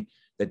funding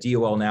that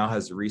DOL now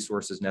has the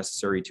resources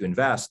necessary to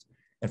invest.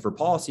 And for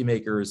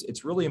policymakers,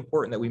 it's really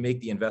important that we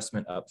make the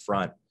investment up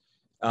front.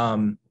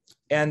 And,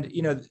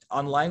 you know,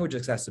 on language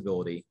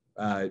accessibility,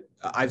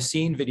 I've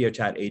seen video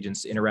chat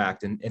agents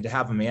interact, and to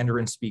have a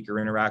Mandarin speaker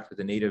interact with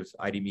a native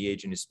IDME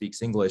agent who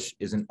speaks English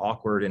is an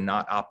awkward and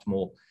not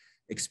optimal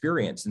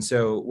experience. And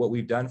so what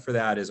we've done for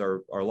that is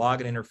our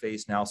login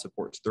interface now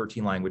supports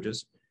 13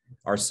 languages.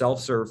 Our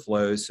self-serve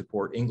flows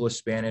support English,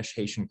 Spanish,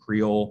 Haitian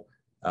Creole,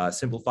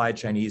 simplified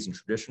Chinese, and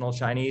traditional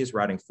Chinese.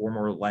 We're adding 4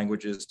 more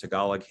languages: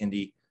 Tagalog,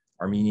 Hindi,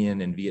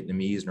 Armenian, and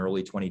Vietnamese in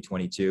early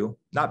 2022.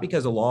 Not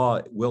because a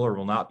law will or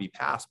will not be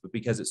passed, but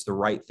because it's the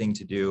right thing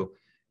to do.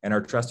 And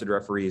our trusted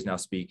referees now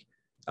speak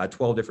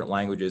 12 different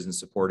languages and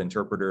support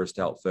interpreters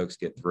to help folks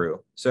get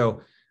through.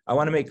 So I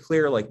want to make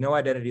clear, like, no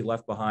identity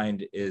left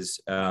behind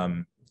is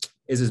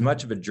as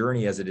much of a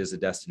journey as it is a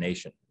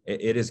destination.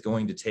 It is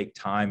going to take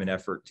time and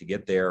effort to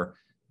get there.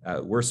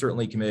 We're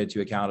certainly committed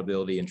to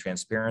accountability and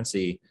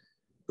transparency.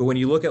 But when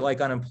you look at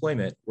like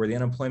unemployment, where the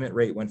unemployment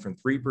rate went from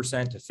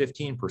 3% to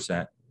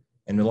 15%,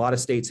 and a lot of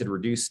states had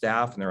reduced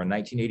staff and they're on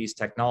 1980s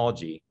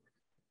technology,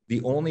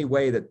 the only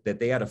way that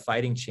they had a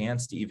fighting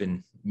chance to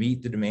even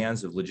meet the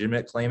demands of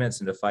legitimate claimants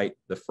and to fight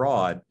the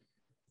fraud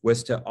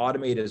was to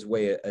automate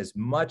as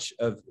much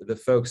of the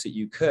folks that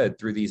you could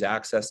through these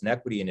access and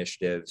equity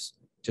initiatives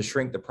to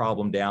shrink the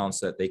problem down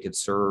so that they could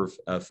serve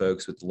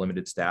folks with the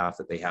limited staff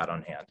that they had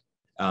on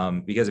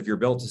hand. Because if you're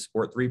built to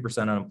support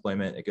 3%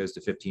 unemployment, it goes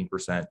to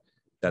 15%.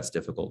 That's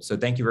difficult. So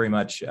thank you very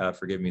much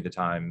for giving me the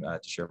time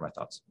to share my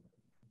thoughts.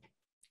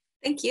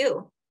 Thank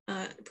you.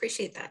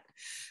 Appreciate that.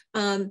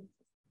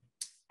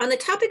 On the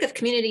topic of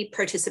community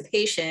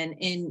participation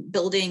in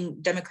building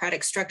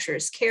democratic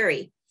structures,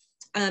 Carrie,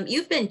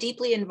 you've been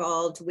deeply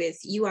involved with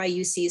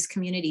UIUC's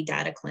community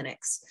data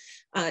clinics,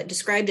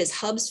 described as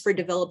hubs for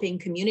developing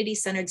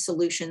community-centered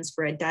solutions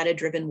for a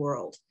data-driven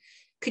world.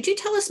 Could you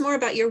tell us more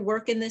about your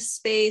work in this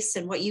space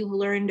and what you've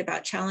learned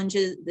about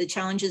the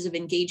challenges of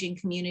engaging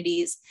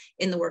communities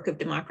in the work of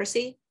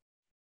democracy?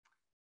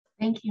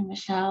 Thank you,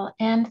 Michelle,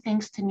 and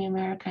thanks to New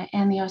America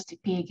and the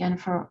OSTP again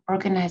for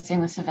organizing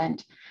this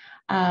event.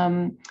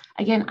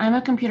 Again, I'm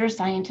a computer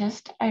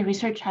scientist. I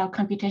research how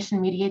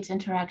computation mediates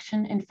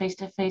interaction in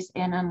face-to-face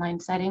and online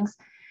settings,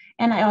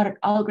 and I audit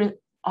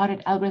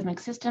algorithmic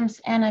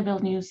systems, and I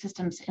build new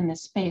systems in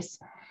this space.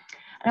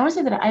 And I want to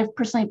say that I've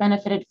personally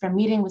benefited from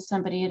meeting with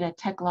somebody at a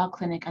tech law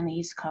clinic on the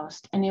East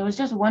Coast, and it was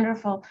just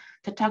wonderful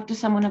to talk to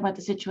someone about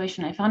the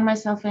situation I found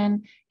myself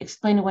in,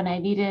 explain what I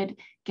needed,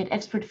 get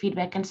expert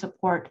feedback and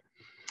support.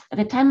 At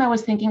the time, I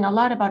was thinking a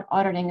lot about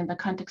auditing in the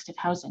context of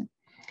housing.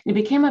 It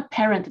became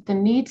apparent that the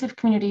needs of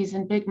communities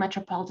in big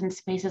metropolitan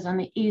spaces on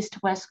the East,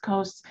 West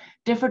coasts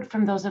differed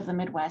from those of the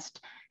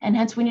Midwest, and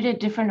hence we needed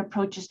different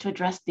approaches to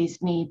address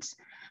these needs.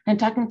 And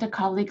talking to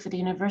colleagues at the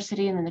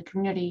university and in the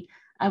community,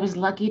 I was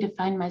lucky to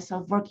find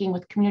myself working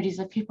with communities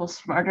of people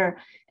smarter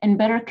and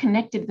better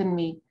connected than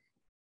me.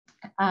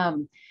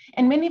 And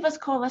many of us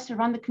coalesced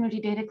around the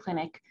Community Data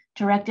Clinic,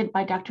 directed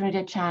by Dr.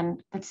 Nida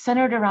Chan, that's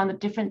centered around the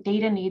different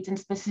data needs and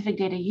specific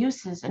data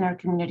uses in our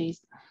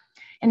communities.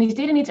 And these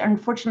data needs are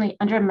unfortunately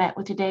undermet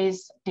with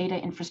today's data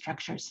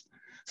infrastructures.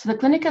 So the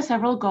clinic has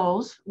several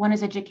goals. One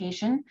is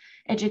education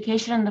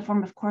in the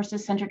form of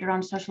courses centered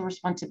around social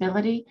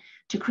responsibility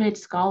to create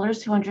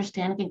scholars who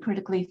understand and can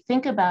critically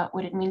think about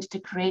what it means to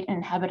create and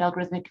inhabit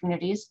algorithmic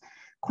communities.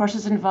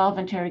 Courses involve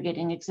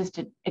interrogating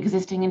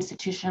existing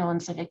institutional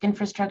and civic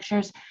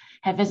infrastructures,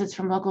 have visits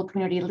from local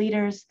community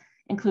leaders,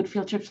 include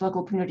field trips to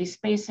local community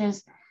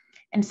spaces,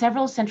 And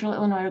several Central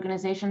Illinois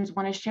organizations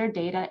want to share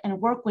data and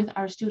work with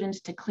our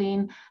students to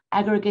clean,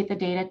 aggregate the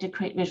data, to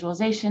create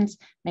visualizations,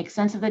 make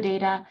sense of the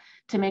data,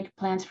 to make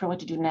plans for what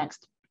to do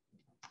next.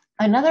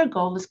 Another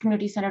goal is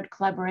community-centered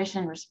collaboration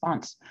and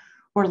response,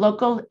 where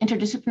local,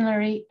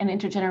 interdisciplinary, and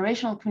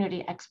intergenerational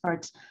community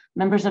experts,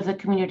 members of the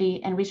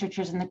community, and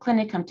researchers in the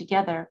clinic come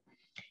together.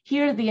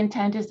 Here, the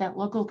intent is that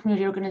local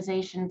community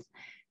organizations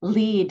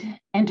lead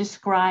and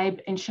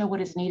describe and show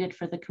what is needed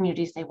for the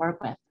communities they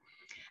work with.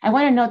 I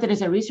want to note that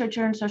as a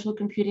researcher in social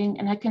computing,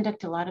 and I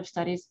conduct a lot of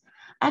studies,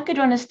 I could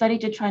run a study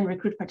to try and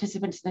recruit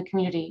participants in the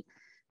community.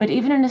 But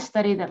even in a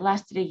study that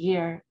lasted a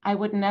year, I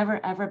would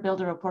never, ever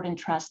build a rapport and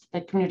trust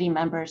that community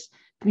members,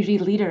 community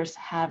leaders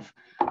have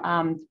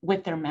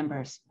with their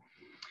members.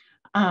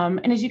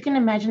 And as you can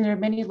imagine, there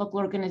are many local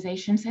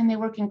organizations and they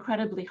work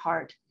incredibly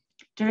hard.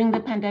 During the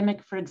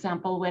pandemic, for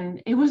example,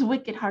 when it was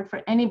wicked hard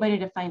for anybody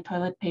to find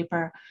toilet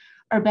paper,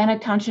 Urbana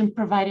Township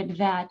provided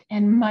that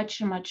and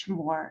much, much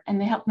more. And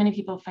they helped many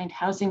people find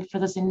housing for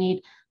those in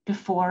need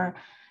before,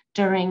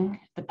 during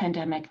the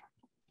pandemic.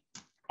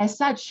 As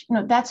such,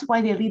 that's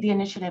why they lead the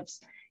initiatives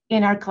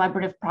in our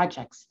collaborative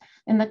projects.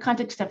 In the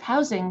context of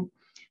housing,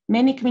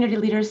 many community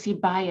leaders see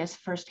bias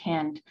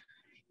firsthand,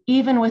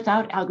 even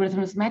without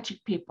algorithms matching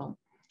people.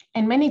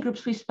 And many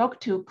groups we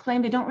spoke to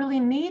claim they don't really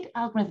need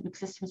algorithmic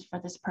systems for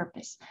this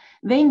purpose.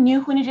 They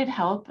knew who needed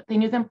help, they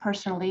knew them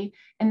personally,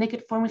 and they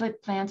could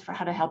formulate plans for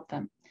how to help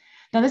them.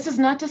 Now, this is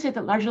not to say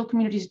that larger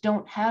communities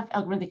don't have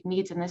algorithmic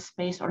needs in this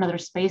space or in other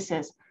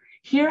spaces.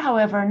 Here,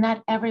 however,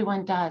 not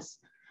everyone does,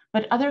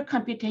 but other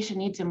computation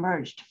needs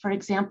emerged. For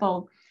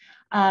example,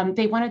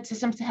 they wanted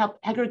systems to help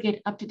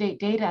aggregate up-to-date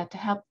data to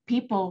help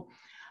people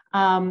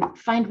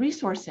find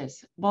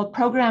resources. While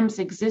programs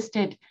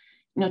existed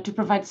to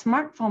provide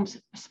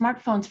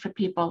smartphones for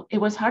people, it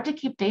was hard to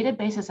keep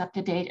databases up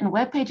to date and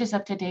web pages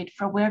up to date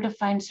for where to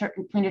find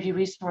certain community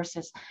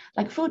resources,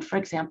 like food, for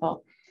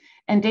example.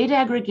 And data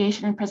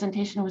aggregation and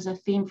presentation was a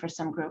theme for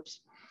some groups.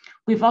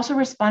 We've also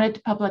responded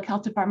to public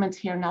health departments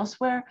here and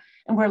elsewhere,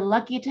 and we're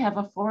lucky to have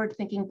a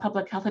forward-thinking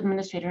public health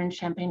administrator in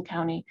Champaign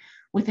County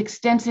with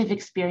extensive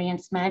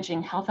experience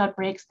managing health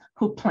outbreaks,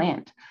 who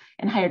planned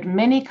and hired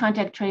many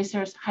contact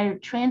tracers,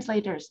 hired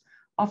translators,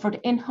 offered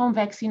in-home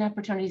vaccine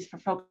opportunities for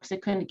folks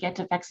that couldn't get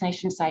to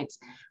vaccination sites,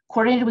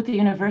 coordinated with the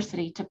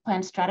university to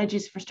plan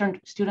strategies for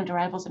student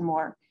arrivals and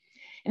more.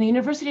 And the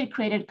university had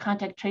created a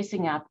contact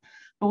tracing app,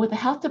 but with the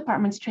health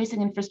department's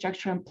tracing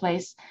infrastructure in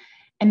place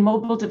and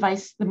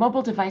the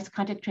mobile device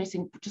contact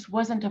tracing just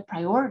wasn't a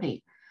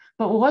priority.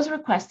 But what was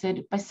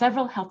requested by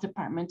several health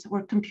departments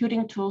were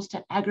computing tools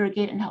to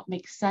aggregate and help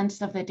make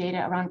sense of the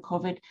data around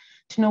COVID,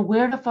 to know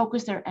where to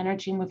focus their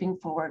energy moving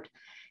forward,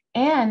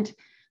 and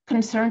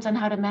concerns on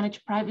how to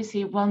manage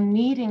privacy while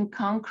needing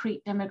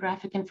concrete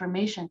demographic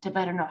information to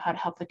better know how to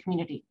help the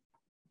community.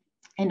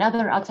 In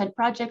other outside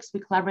projects, we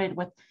collaborated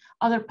with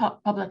other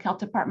public health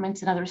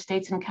departments in other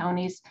states and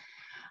counties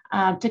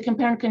to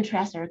compare and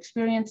contrast our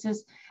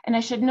experiences. And I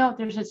should note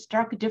there's a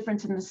stark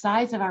difference in the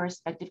size of our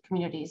respective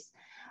communities.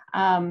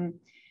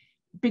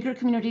 Bigger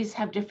communities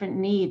have different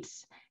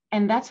needs,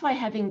 and that's why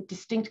having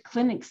distinct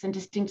clinics and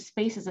distinct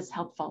spaces is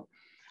helpful.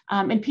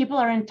 And people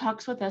are in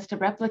talks with us to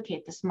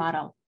replicate this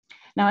model.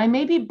 Now, I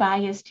may be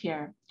biased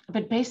here,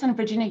 but based on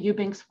Virginia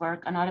Eubank's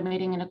work on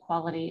automating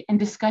inequality and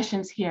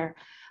discussions here,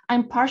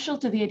 I'm partial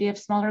to the idea of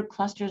smaller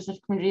clusters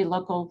of community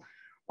local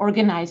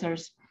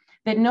organizers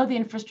that know the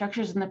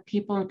infrastructures and the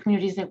people and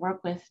communities they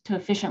work with to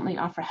efficiently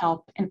offer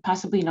help and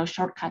possibly no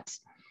shortcuts.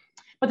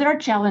 But there are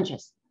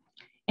challenges.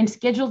 In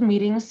scheduled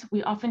meetings,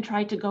 we often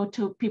try to go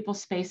to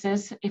people's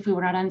spaces if we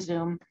were not on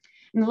Zoom,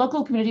 and the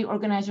local community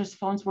organizers'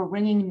 phones were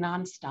ringing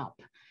nonstop.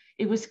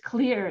 It was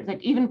clear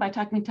that even by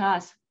talking to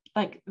us,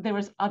 like there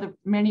was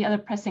many other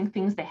pressing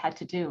things they had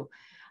to do.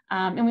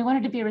 And we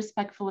wanted to be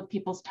respectful of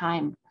people's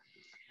time.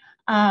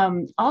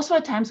 Also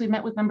at times we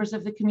met with members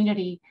of the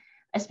community,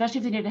 especially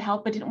if they needed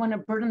help, but didn't want to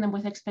burden them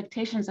with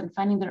expectations and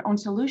finding their own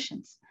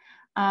solutions.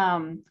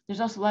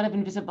 There's also a lot of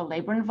invisible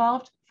labor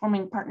involved,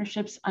 forming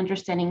partnerships,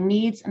 understanding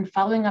needs, and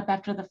following up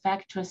after the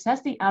fact to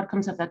assess the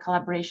outcomes of the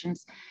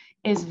collaborations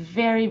is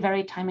very,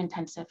 very time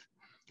intensive.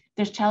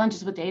 There's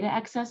challenges with data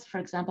access, for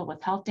example,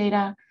 with health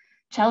data,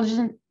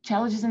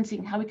 challenges in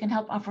seeing how we can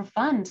help offer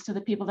funds to the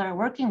people that are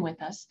working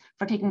with us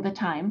for taking the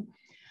time.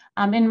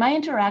 In my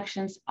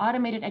interactions,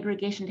 automated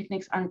aggregation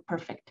techniques aren't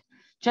perfect.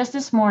 Just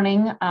this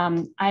morning,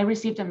 I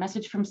received a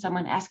message from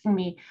someone asking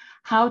me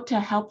how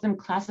to help them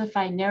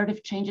classify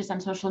narrative changes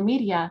on social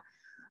media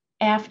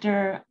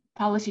after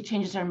policy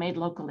changes are made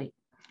locally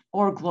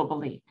or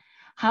globally.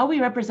 How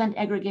we represent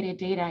aggregated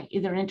data,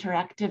 either in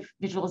interactive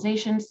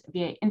visualizations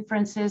via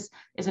inferences,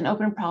 is an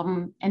open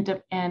problem and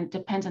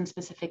depends on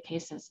specific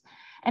cases.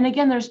 And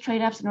again, there's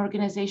trade-offs in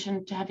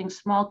organization to having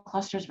small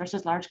clusters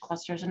versus large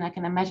clusters, and I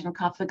can imagine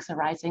conflicts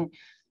arising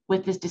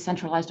with this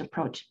decentralized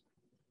approach.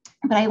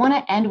 But I want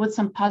to end with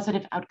some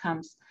positive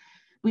outcomes.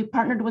 We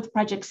partnered with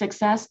Project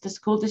Success, the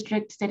school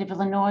district, state of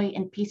Illinois,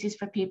 and PCs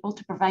for People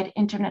to provide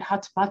internet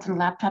hotspots and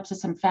laptops to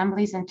some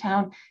families in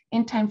town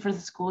in time for the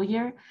school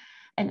year.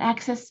 And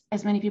access,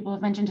 as many people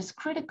have mentioned, is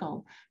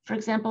critical. For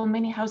example,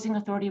 many housing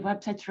authority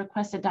websites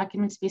request that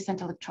documents be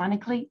sent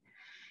electronically.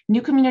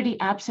 New community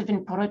apps have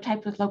been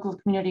prototyped with local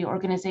community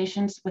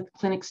organizations with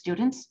clinic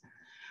students.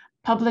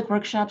 Public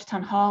workshops,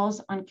 town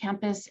halls on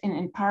campus and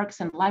in parks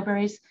and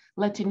libraries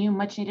led to new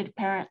much needed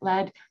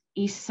parent-led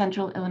East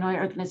Central Illinois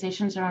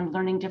organizations around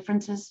learning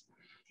differences.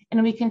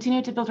 And we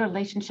continue to build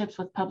relationships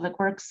with Public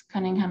Works,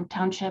 Cunningham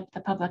Township,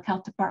 the Public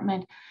Health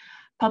Department,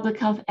 public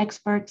health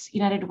experts,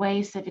 United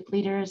Way, civic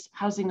leaders,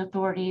 housing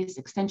authorities,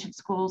 extension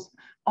schools,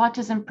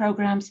 autism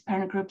programs,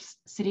 parent groups,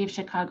 City of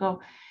Chicago,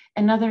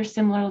 and other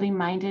similarly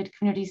minded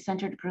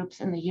community-centered groups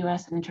in the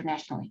US and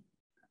internationally.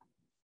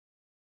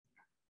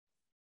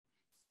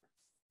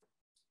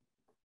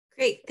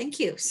 Great, thank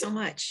you so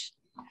much.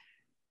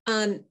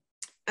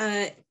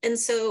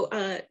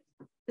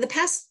 The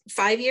past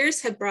 5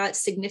 years have brought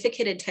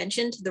significant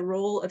attention to the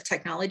role of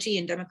technology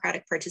in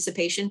democratic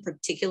participation,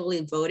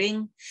 particularly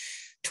voting.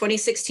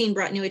 2016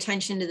 brought new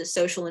attention to the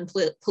social and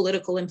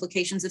political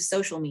implications of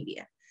social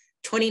media.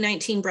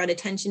 2019 brought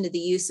attention to the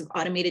use of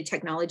automated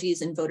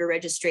technologies in voter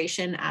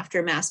registration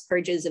after mass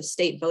purges of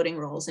state voting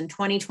rolls. And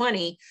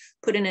 2020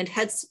 put an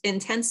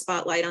intense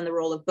spotlight on the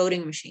role of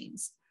voting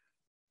machines.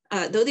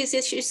 Though these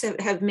issues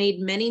have made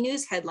many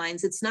news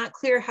headlines, it's not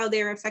clear how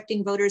they are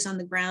affecting voters on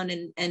the ground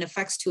and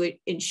effects to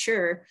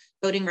ensure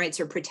voting rights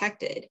are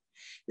protected.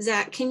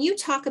 Zach, can you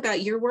talk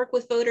about your work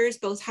with voters,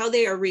 both how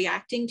they are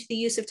reacting to the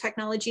use of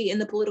technology in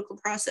the political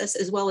process,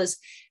 as well as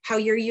how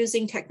you're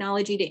using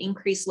technology to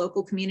increase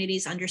local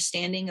communities'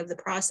 understanding of the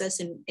process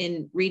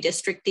in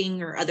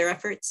redistricting or other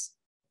efforts?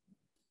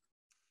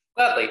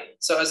 Gladly.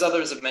 So as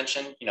others have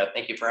mentioned,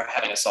 thank you for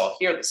having us all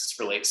here. This is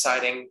really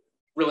exciting,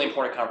 really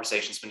important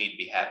conversations we need to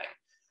be having.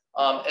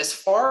 As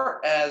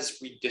far as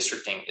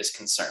redistricting is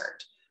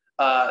concerned,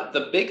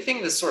 the big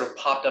thing that sort of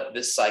popped up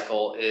this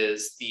cycle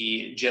is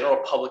the general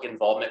public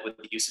involvement with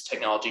the use of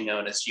technology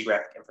known as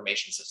geographic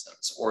information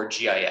systems, or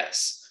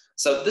GIS.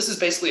 So this is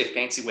basically a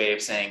fancy way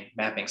of saying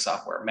mapping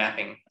software,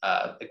 mapping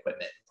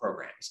equipment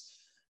programs.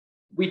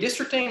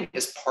 Redistricting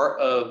is part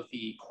of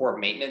the core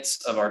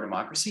maintenance of our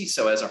democracy.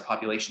 So as our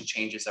population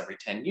changes every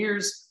 10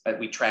 years,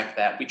 we track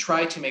that. We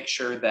try to make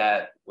sure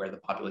that where the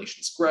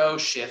populations grow,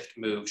 shift,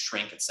 move,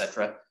 shrink, et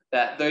cetera,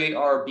 that they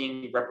are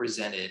being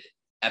represented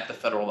at the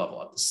federal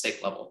level, at the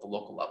state level, at the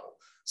local level.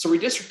 So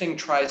redistricting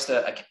tries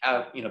to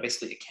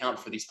basically account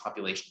for these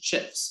population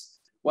shifts.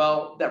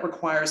 Well, that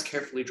requires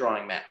carefully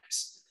drawing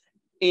maps.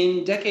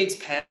 In decades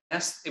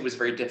past, it was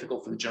very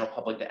difficult for the general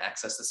public to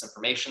access this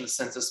information. The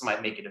census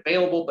might make it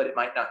available, but it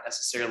might not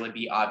necessarily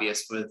be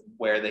obvious with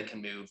where they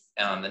can move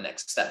on the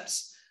next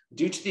steps.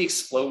 Due to the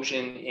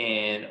explosion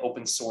in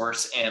open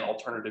source and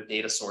alternative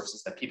data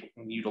sources that people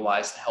can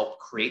utilize to help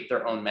create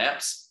their own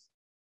maps,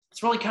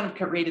 it's really kind of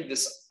created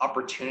this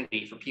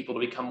opportunity for people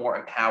to become more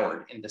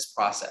empowered in this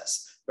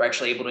process. They're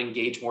actually able to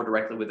engage more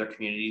directly with their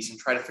communities and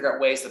try to figure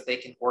out ways that they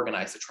can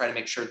organize to try to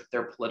make sure that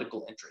their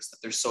political interests, that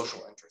their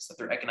social interests, that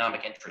their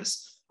economic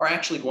interests are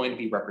actually going to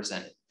be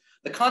represented.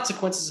 The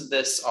consequences of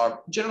this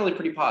are generally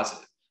pretty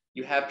positive.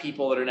 You have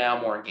people that are now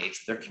more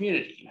engaged with their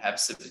community. You have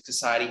civic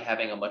society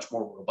having a much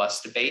more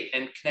robust debate,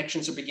 and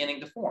connections are beginning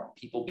to form.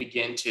 People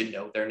begin to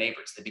know their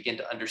neighbors. They begin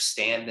to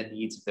understand the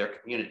needs of their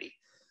community.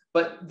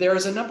 But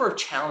there's a number of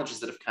challenges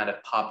that have kind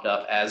of popped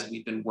up as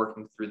we've been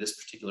working through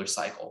this particular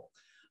cycle.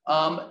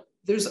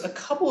 There's a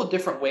couple of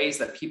different ways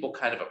that people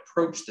kind of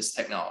approach this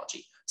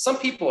technology. Some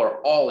people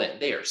are all in.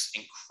 They are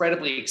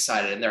incredibly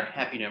excited and they're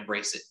happy to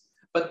embrace it.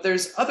 But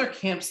there's other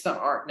camps that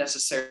aren't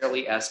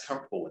necessarily as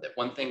comfortable with it.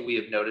 One thing we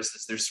have noticed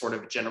is there's sort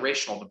of a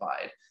generational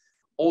divide.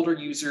 Older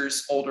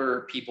users,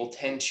 older people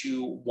tend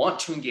to want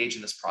to engage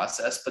in this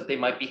process, but they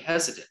might be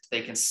hesitant.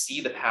 They can see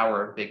the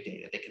power of big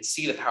data. They can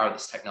see the power of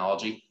this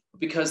technology.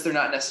 Because they're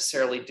not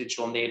necessarily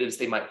digital natives,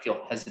 they might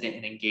feel hesitant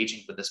in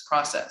engaging with this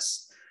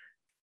process.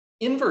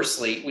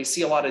 Inversely, we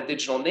see a lot of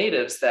digital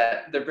natives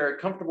that they're very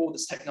comfortable with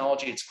this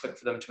technology. It's quick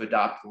for them to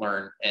adopt,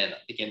 learn, and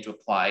begin to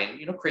apply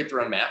and create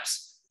their own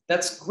maps.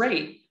 That's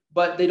great,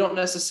 but they don't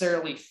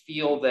necessarily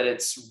feel that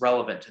it's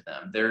relevant to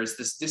them. There's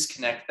this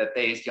disconnect that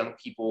they, as young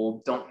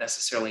people, don't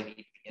necessarily need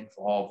to be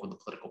involved with the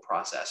political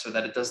process, or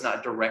that it does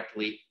not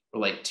directly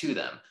relate to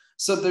them.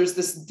 So there's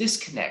this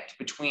disconnect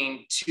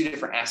between two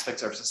different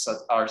aspects of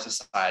our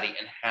society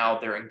and how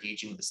they're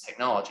engaging with this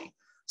technology.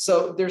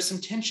 So there's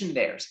some tension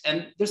there.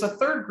 And there's a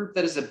third group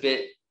that is a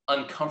bit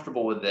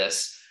uncomfortable with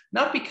this,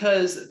 not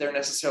because they're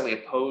necessarily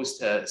opposed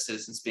to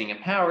citizens being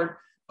empowered,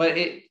 but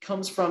it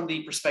comes from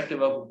the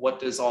perspective of what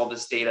does all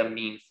this data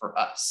mean for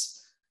us?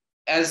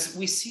 As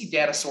we see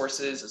data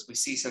sources, as we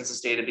see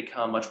census data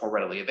become much more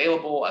readily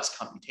available, as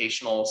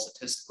computational,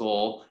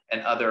 statistical,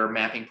 and other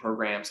mapping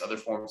programs, other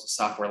forms of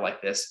software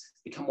like this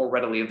become more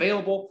readily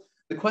available,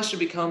 the question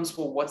becomes,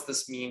 well, what's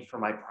this mean for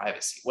my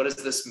privacy? What does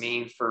this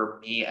mean for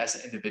me as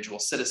an individual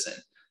citizen?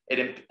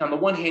 On the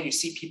one hand, you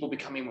see people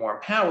becoming more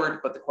empowered,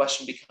 but the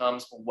question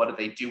becomes, well, what do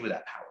they do with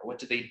that power? What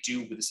do they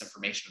do with this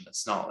information and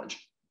this knowledge?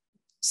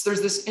 So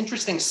there's this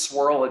interesting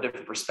swirl of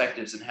different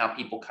perspectives and how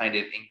people kind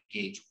of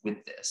engage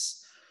with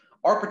this.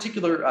 Our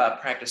particular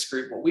practice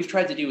group, what we've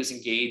tried to do is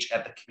engage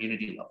at the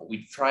community level.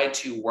 We've tried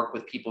to work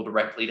with people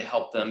directly to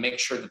help them make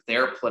sure that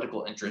their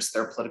political interests,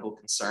 their political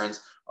concerns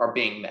are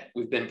being met.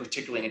 We've been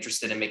particularly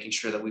interested in making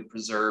sure that we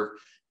preserve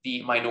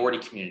the minority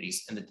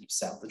communities in the Deep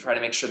South to try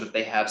to make sure that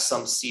they have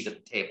some seat at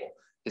the table.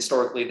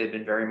 Historically, they've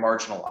been very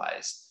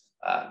marginalized.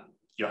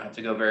 You don't have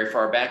to go very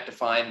far back to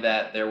find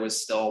that there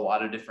was still a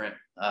lot of different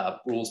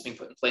rules being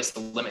put in place to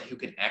limit who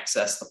could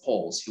access the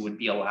polls, who would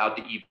be allowed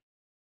to even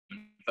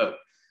vote.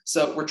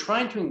 So we're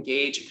trying to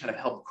engage and kind of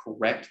help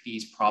correct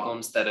these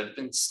problems that have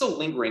been still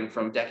lingering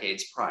from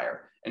decades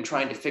prior, and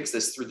trying to fix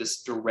this through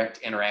this direct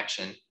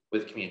interaction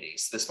with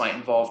communities. This might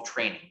involve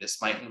training.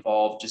 This might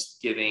involve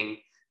just giving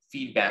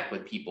feedback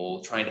with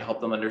people, trying to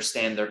help them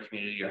understand their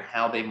community or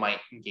how they might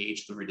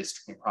engage the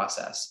redistricting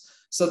process.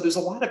 So there's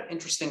a lot of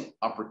interesting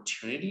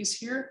opportunities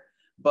here,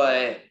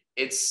 but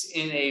it's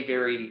in a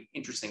very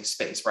interesting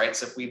space, right?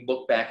 So if we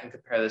look back and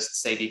compare this to,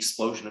 say, the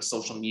explosion of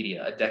social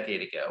media a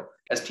decade ago,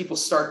 as people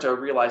start to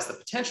realize the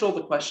potential,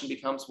 the question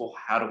becomes, well,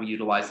 how do we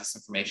utilize this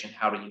information?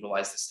 How to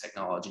utilize this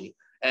technology?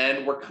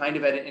 And we're kind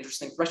of at an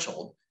interesting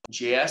threshold.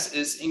 GIS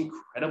is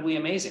incredibly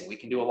amazing. We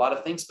can do a lot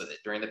of things with it.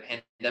 During the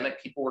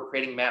pandemic, people were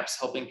creating maps,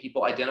 helping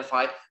people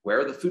identify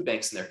where are the food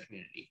banks in their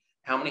community,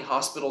 how many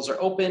hospitals are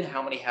open,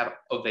 how many have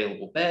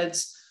available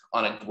beds.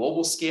 On a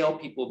global scale,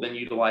 people have been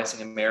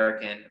utilizing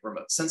American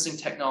remote sensing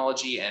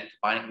technology and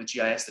combining with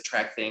GIS to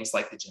track things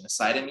like the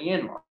genocide in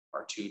Myanmar,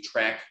 or to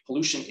track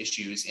pollution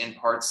issues in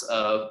parts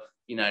of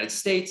the United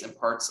States and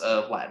parts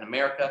of Latin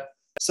America.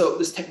 So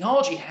this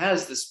technology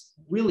has this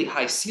really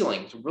high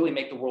ceiling to really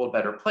make the world a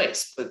better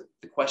place. But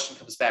the question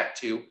comes back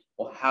to,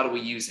 well, how do we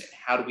use it?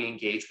 How do we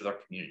engage with our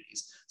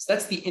communities? So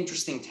that's the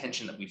interesting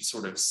tension that we've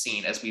sort of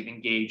seen as we've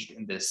engaged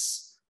in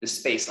this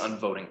space on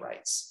voting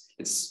rights.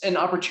 It's an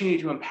opportunity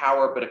to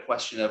empower, but a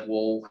question of,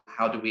 well,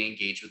 how do we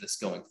engage with this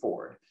going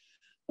forward?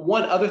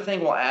 One other thing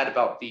we'll add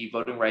about the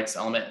voting rights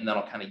element, and then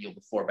I'll kind of yield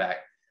the floor back.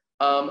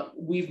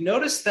 We've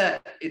noticed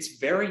that it's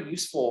very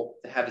useful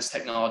to have this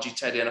technology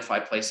to identify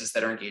places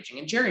that are engaging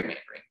in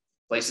gerrymandering,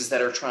 places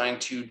that are trying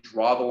to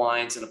draw the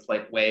lines in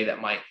a way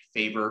that might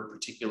favor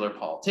particular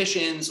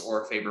politicians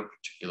or favor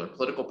particular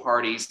political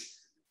parties.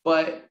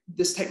 But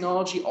this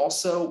technology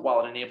also,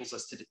 while it enables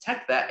us to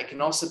detect that, it can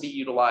also be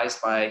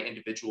utilized by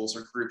individuals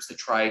or groups to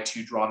try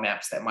to draw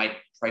maps that might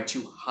try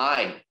to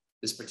hide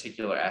this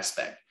particular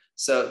aspect.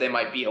 So they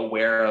might be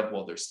aware of,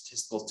 well, there's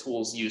statistical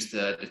tools used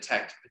to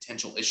detect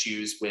potential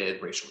issues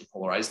with racially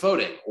polarized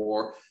voting,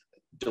 or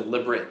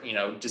deliberate,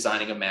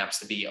 designing of maps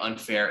to be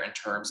unfair in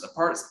terms of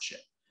partisanship.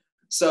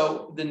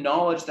 So the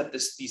knowledge that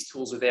these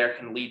tools are there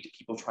can lead to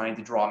people trying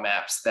to draw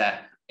maps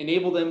that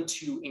enable them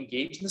to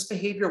engage in this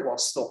behavior while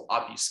still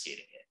obfuscating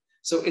it.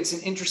 So it's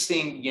an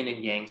interesting yin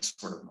and yang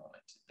sort of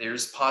moment.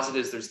 There's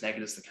positives, there's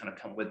negatives that kind of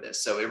come with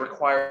this. So it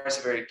requires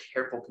a very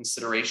careful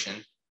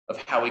consideration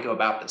of how we go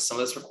about this. Some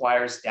of this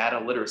requires data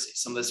literacy.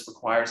 Some of this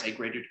requires a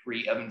greater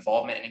degree of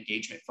involvement and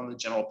engagement from the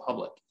general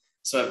public.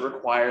 So it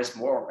requires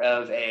more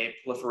of a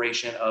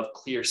proliferation of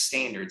clear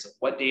standards of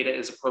what data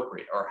is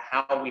appropriate or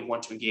how we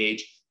want to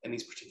engage in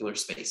these particular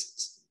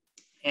spaces.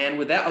 And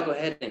with that, I'll go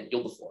ahead and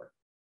yield the floor.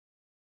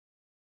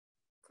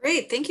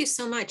 Great, thank you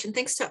so much. And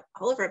thanks to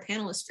all of our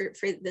panelists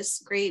for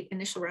this great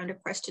initial round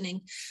of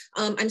questioning.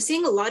 I'm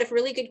seeing a lot of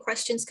really good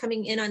questions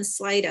coming in on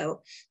Slido.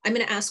 I'm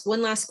gonna ask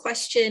one last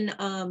question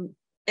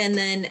and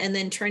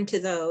then turn to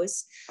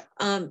those.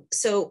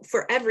 So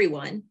for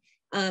everyone,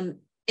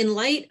 in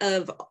light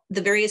of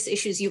the various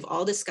issues you've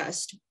all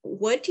discussed,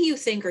 what do you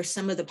think are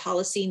some of the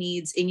policy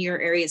needs in your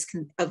areas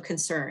of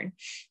concern?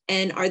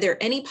 And are there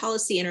any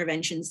policy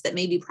interventions that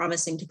may be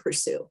promising to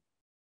pursue?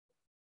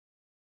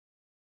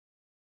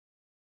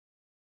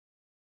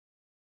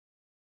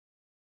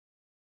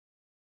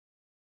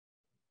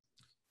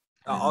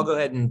 I'll go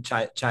ahead and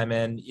chime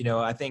in.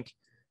 I think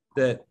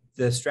that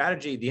the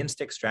strategy, the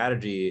instinct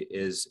strategy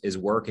is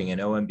working, in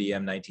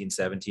OMBM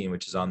 1917,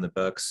 which is on the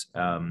books,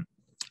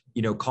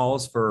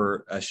 calls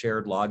for a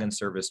shared login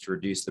service to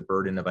reduce the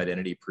burden of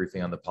identity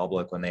proofing on the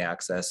public when they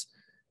access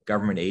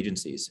government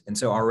agencies. And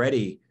so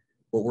already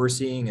what we're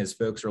seeing is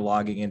folks are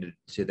logging into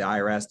the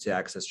IRS to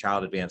access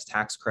child advance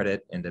tax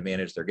credit and to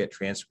manage their GET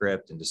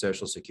transcript and to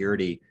Social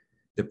Security.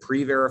 The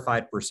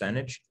pre-verified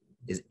percentage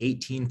is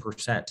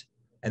 18%.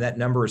 And that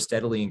number is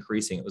steadily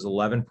increasing. It was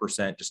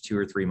 11% just 2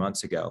 or 3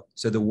 months ago.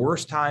 So the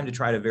worst time to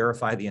try to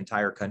verify the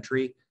entire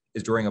country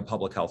is during a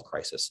public health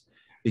crisis,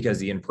 because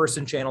the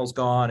in-person channel is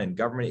gone and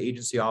government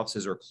agency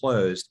offices are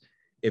closed.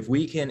 If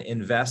we can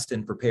invest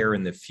and prepare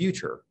in the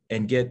future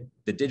and get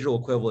the digital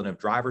equivalent of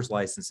driver's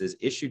licenses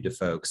issued to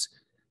folks,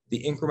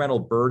 the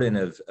incremental burden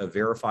of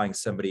verifying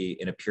somebody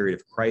in a period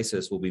of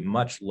crisis will be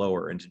much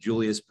lower. And to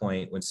Julia's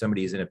point, when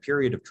somebody is in a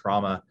period of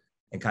trauma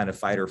and kind of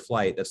fight or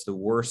flight, that's the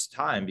worst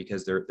time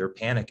because they're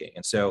panicking.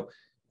 And so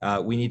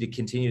we need to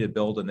continue to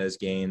build on those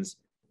gains.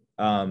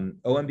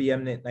 OMBM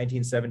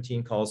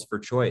 1917 calls for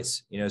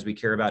choice. As we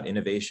care about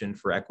innovation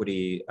for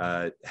equity,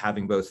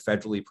 having both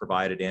federally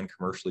provided and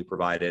commercially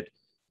provided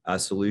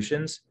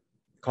solutions,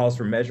 calls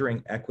for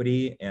measuring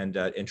equity and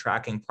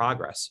tracking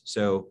progress.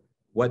 So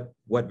what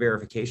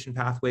verification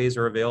pathways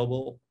are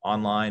available,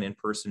 online,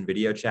 in-person,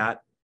 video chat,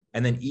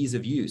 and then ease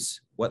of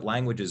use. What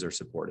languages are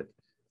supported?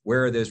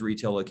 Where are those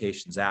retail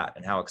locations at,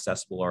 and how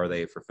accessible are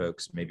they for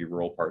folks, maybe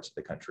rural parts of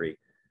the country?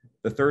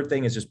 The third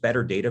thing is just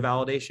better data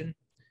validation.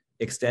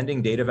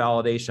 Extending data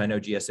validation. I know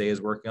GSA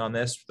is working on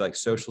this, like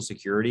Social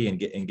Security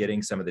and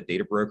getting some of the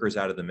data brokers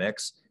out of the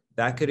mix.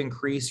 That could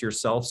increase your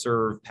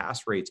self-serve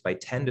pass rates by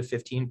 10 to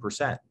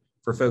 15%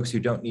 for folks who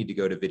don't need to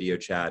go to video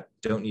chat,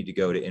 don't need to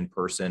go to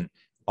in-person,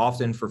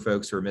 often for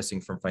folks who are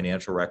missing from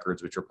financial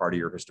records, which are part of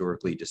your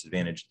historically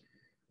disadvantaged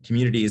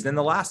communities. Then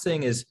the last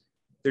thing is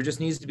there just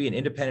needs to be an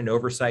independent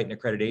oversight and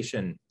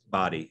accreditation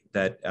body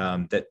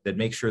that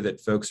makes sure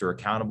that folks are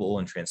accountable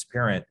and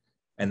transparent,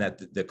 and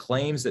that the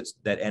claims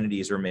that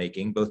entities are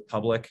making, both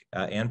public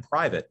and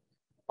private,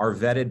 are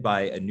vetted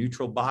by a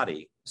neutral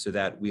body so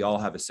that we all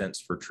have a sense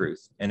for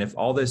truth. And if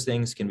all those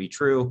things can be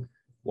true,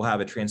 we'll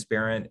have a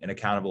transparent and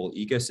accountable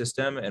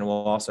ecosystem, and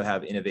we'll also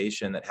have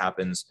innovation that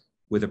happens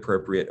with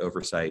appropriate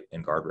oversight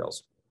and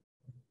guardrails.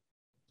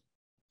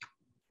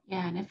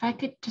 Yeah, and if I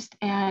could just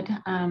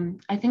add,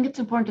 I think it's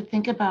important to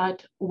think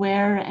about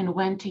where and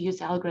when to use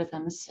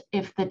algorithms.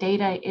 If the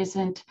data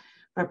isn't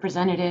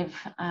representative,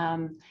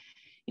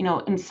 you know,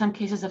 in some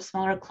cases of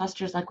smaller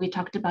clusters, like we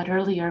talked about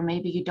earlier,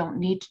 maybe you don't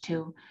need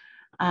to.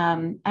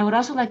 I would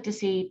also like to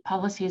see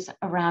policies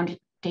around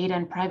data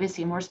and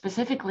privacy. More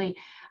specifically,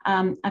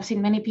 I've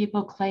seen many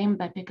people claim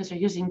that because they're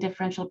using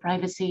differential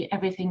privacy,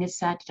 everything is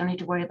set, you don't need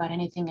to worry about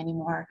anything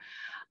anymore.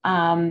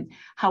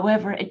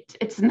 However,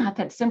 it's not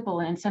that simple.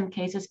 And in some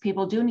cases,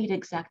 people do need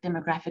exact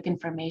demographic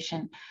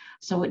information.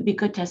 So it'd be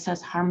good to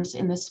assess harms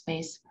in this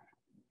space.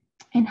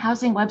 In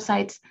housing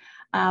websites,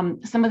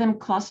 some of them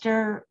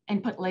cluster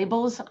and put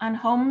labels on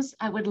homes.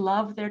 I would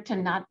love there to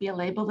not be a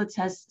label that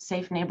says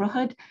safe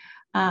neighborhood,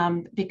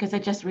 because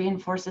it just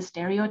reinforces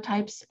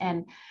stereotypes.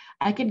 And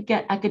I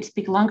could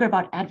speak longer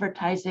about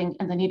advertising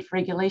and the need for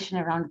regulation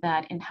around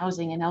that in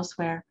housing and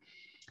elsewhere.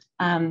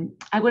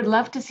 I would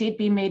love to see it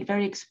be made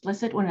very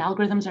explicit when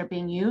algorithms are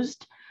being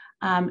used,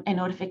 and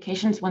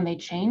notifications when they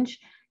change.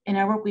 In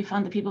our work, we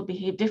found that people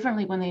behave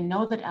differently when they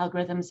know that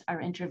algorithms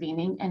are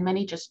intervening, and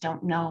many just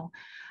don't know.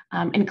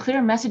 And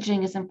clear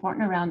messaging is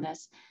important around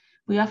this.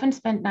 We often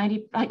spend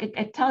like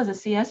I tell as a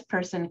CS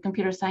person,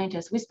 computer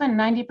scientist, we spend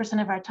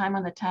 90% of our time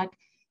on the tech,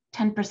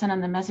 10%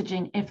 on the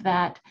messaging, if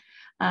that.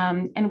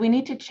 And we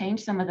need to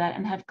change some of that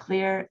and have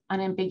clear,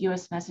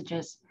 unambiguous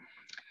messages.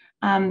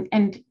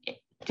 And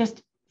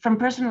just from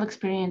personal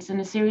experience, in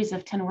a series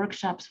of 10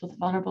 workshops with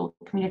vulnerable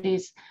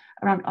communities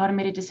around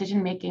automated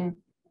decision-making,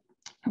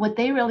 what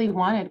they really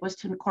wanted was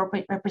to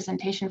incorporate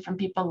representation from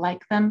people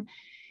like them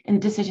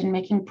in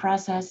decision-making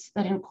process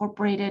that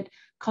incorporated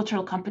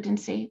cultural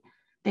competency.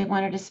 They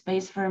wanted a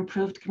space for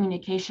improved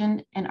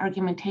communication and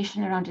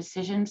argumentation around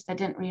decisions that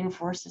didn't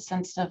reinforce a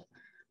sense of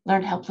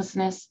learned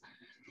helplessness.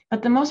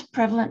 But the most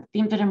prevalent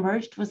theme that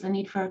emerged was the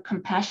need for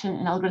compassion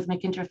in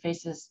algorithmic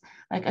interfaces,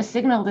 like a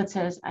signal that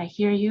says, I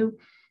hear you,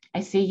 I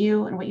see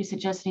you, and what you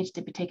suggest needs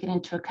to be taken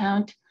into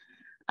account.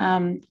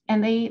 And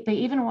they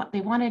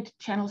wanted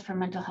channels for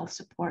mental health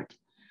support.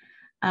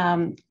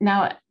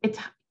 Now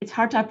it's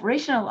hard to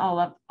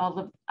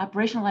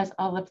operationalize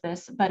all of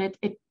this, but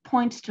it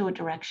points to a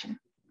direction.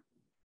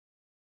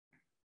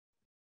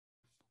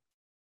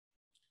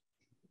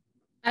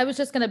 I was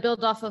just going to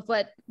build off of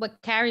what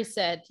Carrie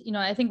said. You know,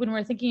 I think when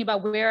we're thinking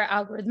about where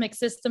algorithmic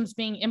systems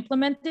being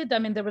implemented, I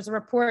mean, there was a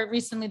report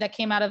recently that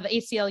came out of the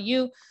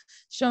ACLU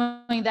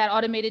showing that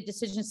automated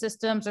decision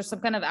systems or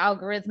some kind of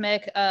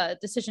algorithmic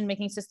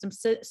decision-making system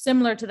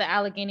similar to the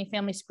Allegheny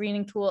family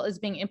screening tool is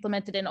being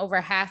implemented in over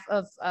half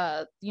of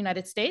the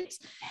United States.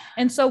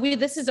 And so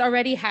this is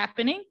already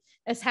happening.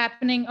 It's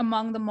happening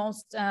among the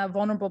most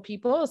vulnerable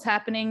people. It's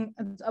happening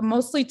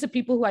mostly to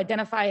people who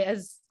identify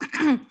as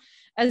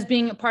as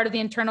being a part of the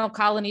internal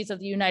colonies of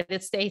the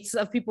United States,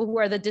 of people who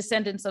are the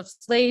descendants of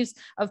slaves,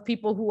 of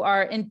people who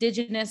are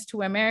indigenous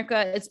to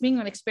America. It's being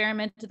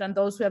experimented on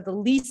those who have the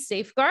least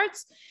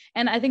safeguards.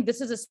 And I think this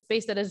is a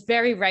space that is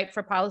very ripe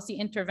for policy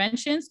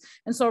interventions.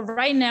 And so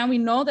right now we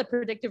know that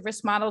predictive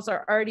risk models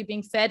are already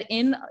being fed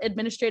in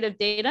administrative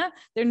data.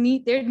 There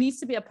needs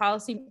to be a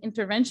policy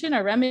intervention,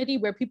 a remedy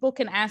where people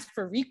can ask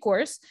for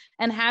recourse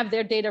and have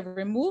their data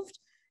removed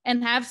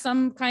and have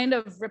some kind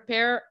of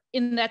repair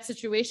in that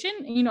situation.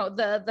 You know,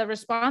 the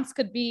response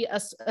could be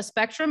a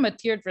spectrum, a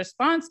tiered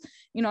response,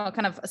 you know,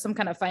 kind of some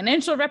kind of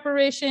financial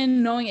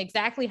reparation, knowing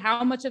exactly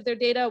how much of their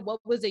data, what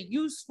was it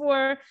used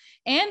for.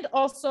 And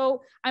also,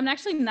 I'm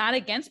actually not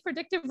against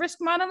predictive risk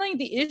modeling.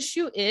 The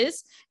issue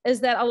is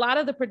that a lot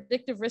of the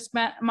predictive risk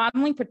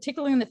modeling,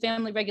 particularly in the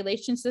family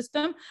regulation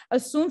system,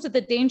 assumes that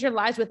the danger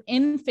lies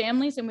within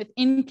families and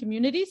within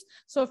communities.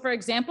 So for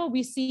example,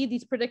 we see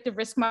these predictive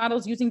risk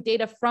models using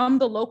data from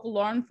the local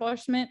law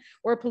enforcement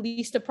or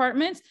police departments.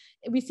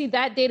 We see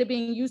that data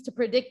being used to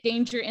predict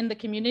danger in the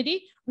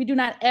community. We do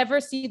not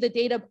ever see the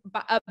data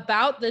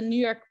about the New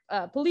York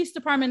Police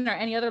Department or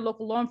any other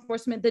local law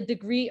enforcement, the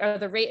degree or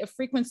the rate of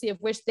frequency of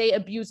which they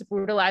abuse,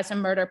 brutalize,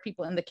 and murder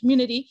people in the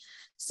community.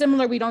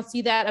 Similar, we don't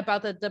see that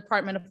about the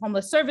Department of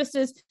Homeless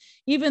Services,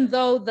 even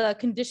though the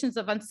conditions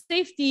of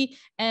unsafety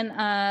and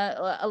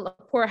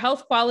poor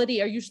health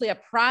quality are usually a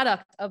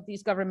product of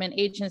these government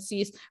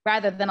agencies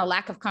rather than a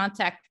lack of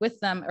contact with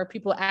them or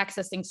people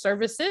accessing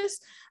services.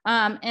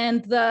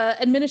 And the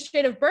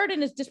administrative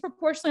burden is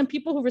disproportionate on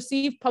people who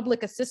receive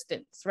public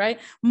assistance, right?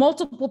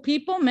 Multiple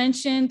people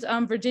mentioned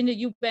Virginia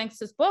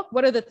Eubanks's book.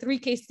 What are the 3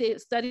 case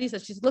studies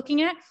that she's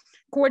looking at?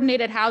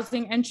 Coordinated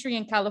housing entry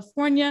in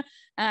California,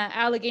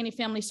 Allegheny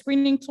Family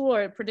Screening Tool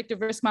or predictive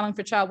risk modeling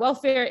for child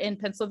welfare in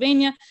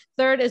Pennsylvania.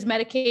 Third is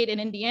Medicaid in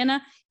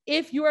Indiana.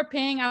 If you are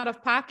paying out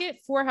of pocket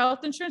for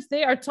health insurance,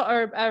 they are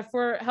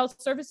for health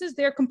services,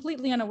 they're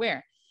completely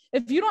unaware.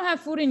 If you don't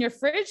have food in your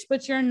fridge,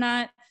 but you're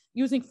not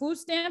using food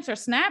stamps or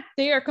SNAP,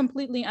 they are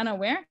completely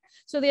unaware.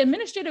 So the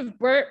administrative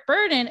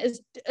burden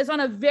is on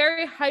a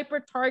very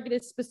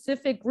hyper-targeted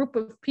specific group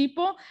of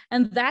people,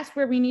 and that's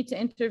where we need to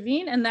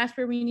intervene, and that's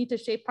where we need to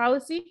shape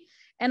policy.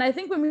 And I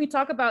think when we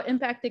talk about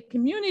impacted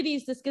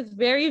communities, this gets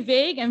very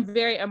vague and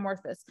very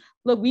amorphous.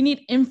 Look, we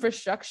need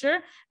infrastructure,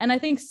 and I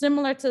think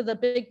similar to the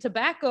big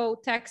tobacco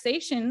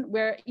taxation,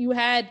 where you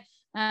had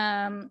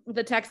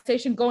the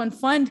taxation go and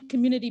fund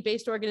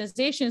community-based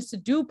organizations to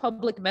do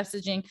public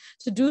messaging,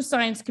 to do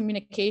science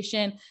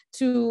communication,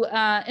 to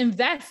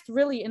invest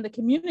really in the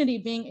community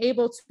being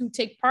able to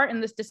take part in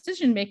this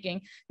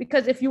decision-making.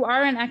 Because if you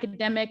are an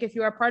academic, if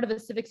you are part of a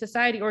civic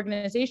society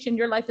organization,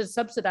 your life is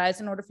subsidized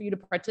in order for you to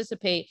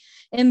participate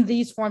in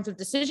these forms of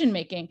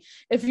decision-making.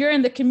 If you're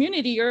in the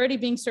community, you're already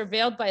being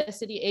surveilled by a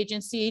city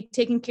agency,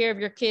 taking care of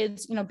your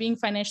kids, being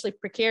financially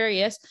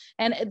precarious,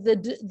 and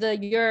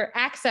your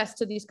access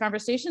to these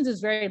conversations is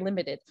very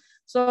limited.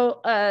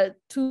 So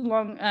too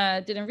long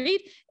didn't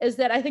read is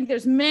that I think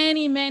there's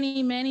many,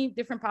 many, many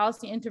different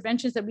policy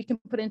interventions that we can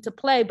put into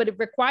play, but it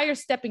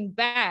requires stepping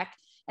back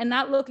and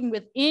not looking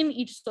within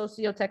each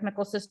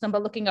socio-technical system,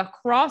 but looking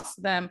across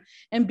them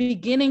and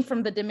beginning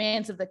from the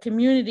demands of the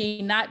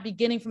community, not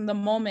beginning from the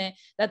moment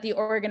that the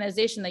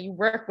organization that you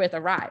work with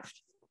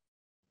arrived.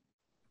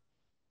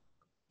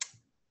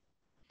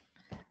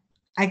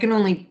 I can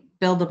only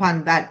build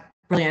upon that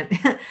brilliant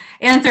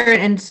answer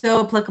and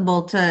so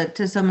applicable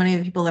to so many of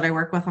the people that I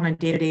work with on a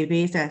day-to-day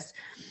basis.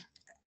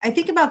 I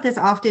think about this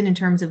often in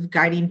terms of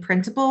guiding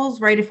principles,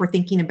 right? If we're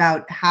thinking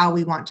about how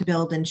we want to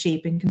build and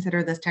shape and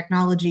consider this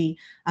technology,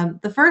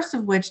 the first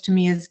of which to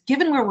me is,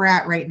 given where we're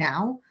at right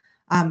now,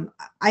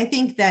 I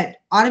think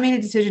that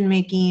automated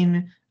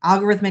decision-making,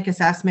 algorithmic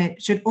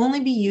assessment should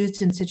only be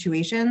used in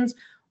situations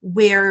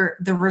where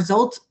the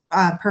result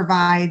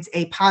provides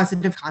a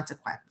positive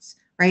consequence.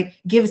 Right?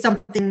 Give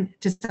something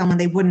to someone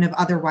they wouldn't have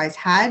otherwise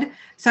had,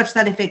 such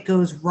that if it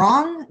goes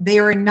wrong, they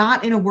are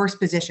not in a worse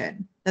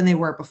position than they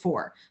were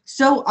before.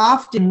 So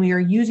often we are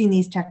using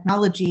these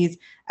technologies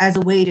as a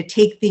way to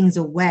take things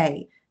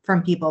away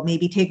from people,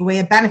 maybe take away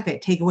a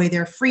benefit, take away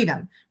their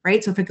freedom,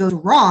 right? So if it goes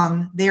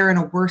wrong, they're in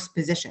a worse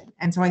position.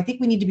 And so I think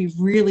we need to be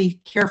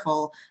really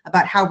careful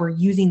about how we're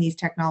using these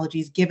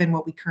technologies given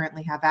what we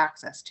currently have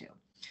access to.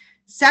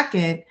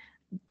 Second,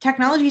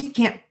 technologies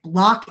can't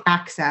block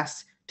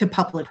access to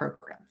public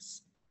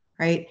programs,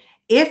 right?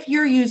 If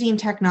you're using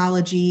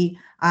technology,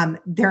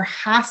 there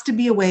has to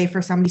be a way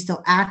for somebody to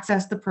still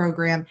access the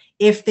program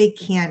if they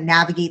can't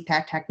navigate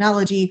that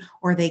technology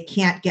or they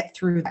can't get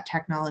through that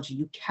technology.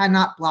 You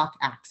cannot block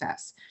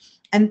access.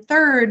 And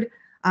third,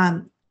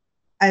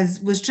 as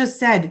was just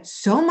said,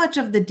 so much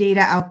of the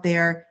data out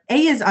there,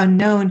 A, is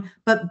unknown,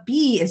 but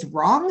B, is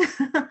wrong,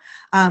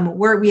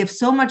 where we have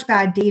so much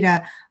bad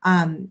data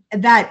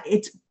that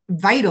it's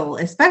vital,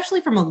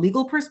 especially from a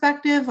legal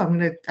perspective.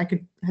 I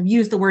could have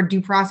used the word due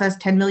process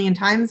 10 million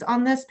times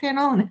on this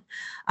panel,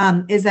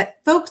 is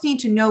that folks need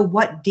to know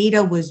what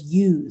data was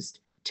used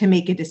to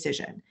make a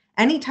decision.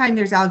 Anytime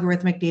there's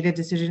algorithmic data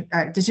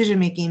decision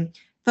making,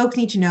 folks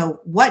need to know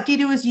what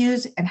data was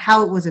used and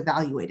how it was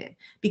evaluated,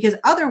 because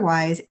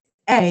otherwise,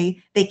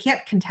 A, they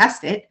can't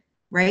contest it,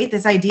 right?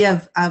 This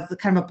idea of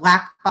kind of a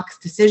black box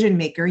decision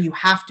maker, you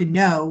have to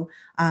know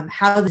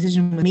how the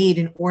decision was made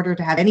in order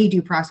to have any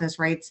due process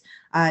rights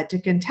to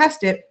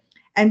contest it.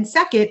 And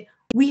second,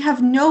 we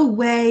have no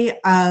way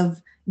of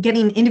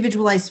getting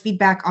individualized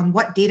feedback on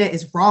what data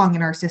is wrong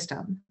in our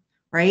system,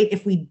 right?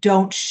 If we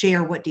don't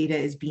share what data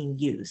is being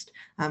used.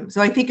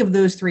 So I think of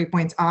those 3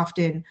 points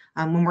often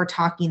when we're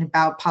talking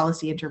about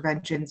policy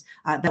interventions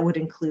that would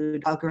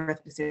include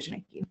algorithmic decision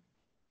making.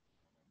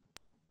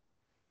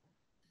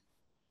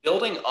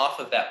 Building off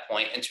of that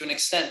point, and to an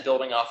extent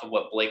building off of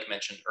what Blake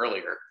mentioned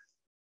earlier,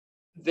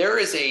 there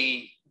is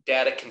a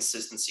data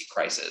consistency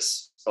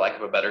crisis, for lack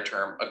of a better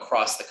term,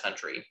 across the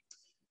country.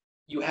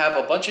 You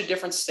have a bunch of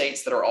different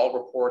states that are all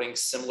reporting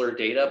similar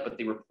data, but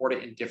they report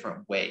it in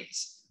different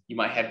ways. You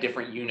might have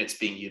different units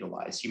being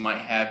utilized. You might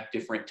have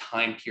different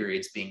time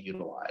periods being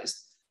utilized.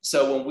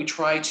 So when we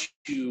try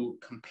to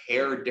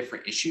compare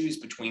different issues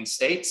between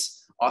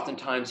states,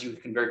 oftentimes you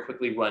can very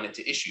quickly run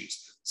into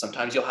issues.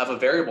 Sometimes you'll have a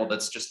variable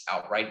that's just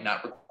outright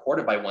not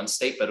recorded by one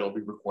state, but it'll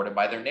be recorded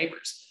by their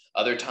neighbors.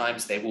 Other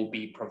times they will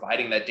be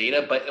providing that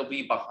data, but it'll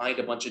be behind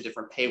a bunch of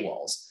different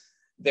paywalls.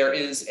 There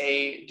is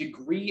a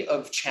degree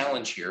of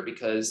challenge here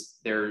because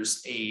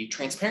there's a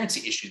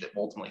transparency issue that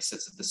ultimately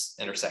sits at this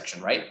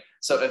intersection, right?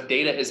 So if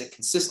data isn't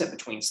consistent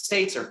between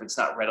states, or if it's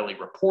not readily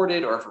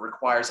reported, or if it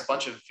requires a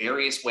bunch of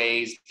various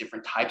ways,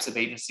 different types of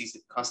agencies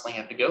that constantly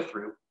have to go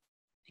through,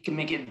 it can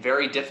make it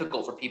very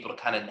difficult for people to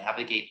kind of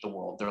navigate the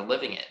world they're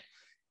living in.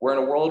 We're in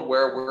a world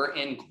where we're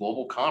in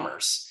global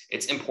commerce.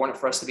 It's important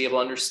for us to be able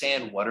to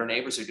understand what our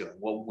neighbors are doing,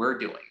 what we're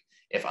doing.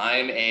 If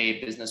I'm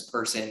a business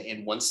person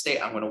in one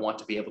state, I'm going to want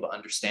to be able to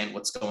understand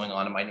what's going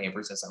on in my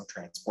neighbors as I'm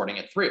transporting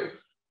it through.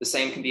 The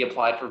same can be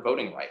applied for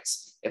voting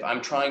rights. If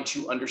I'm trying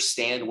to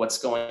understand what's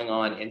going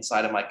on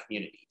inside of my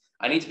community,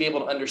 I need to be able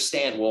to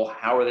understand, well,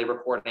 how are they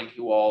reporting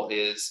who all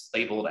is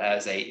labeled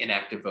as an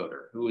inactive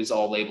voter, who is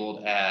all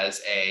labeled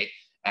as an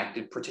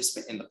active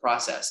participant in the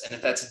process. And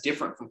if that's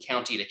different from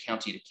county to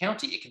county to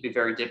county, it can be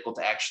very difficult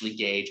to actually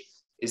gauge,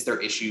 is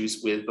there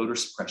issues with voter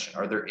suppression?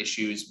 Are there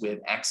issues with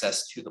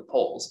access to the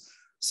polls?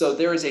 So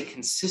there is a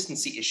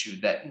consistency issue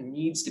that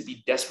needs to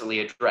be desperately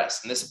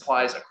addressed. And this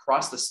applies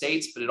across the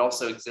states, but it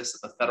also exists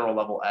at the federal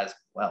level as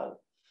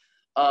well.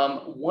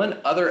 One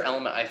other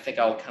element I think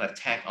I'll kind of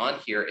tack on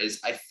here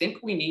is I think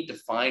we need to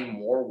find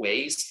more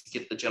ways to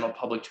get the general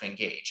public to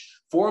engage.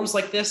 Forums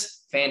like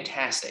this,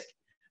 fantastic.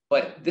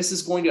 But this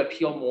is going to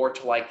appeal more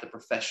to like the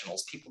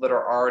professionals, people that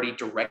are already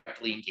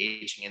directly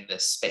engaging in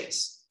this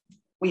space.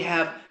 We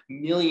have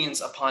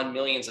millions upon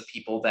millions of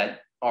people that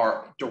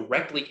are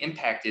directly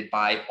impacted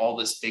by all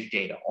this big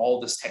data, all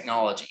this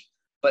technology,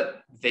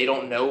 but they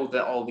don't know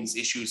that all these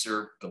issues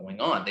are going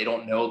on. They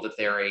don't know that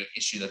they're an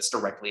issue that's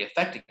directly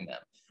affecting them.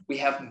 We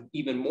have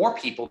even more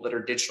people that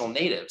are digital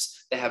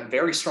natives that have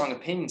very strong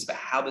opinions about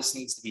how this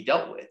needs to be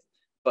dealt with,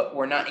 but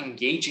we're not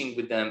engaging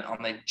with them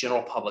on the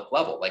general public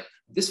level. Like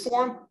this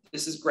forum,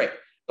 this is great,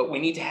 but we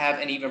need to have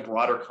an even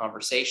broader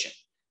conversation,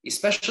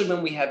 especially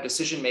when we have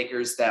decision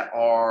makers that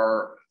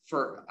are,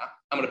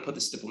 I'm going to put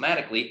this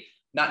diplomatically,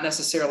 not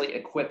necessarily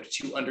equipped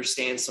to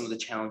understand some of the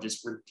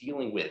challenges we're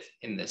dealing with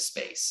in this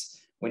space.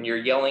 When you're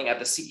yelling at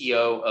the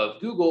CEO of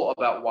Google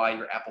about why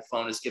your Apple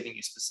phone is giving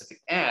you specific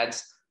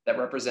ads, that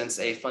represents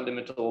a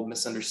fundamental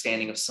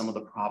misunderstanding of some of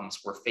the problems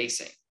we're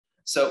facing.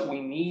 So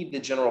we need the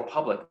general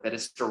public that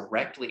is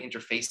directly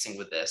interfacing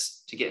with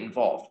this to get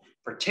involved,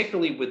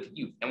 particularly with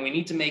youth. And we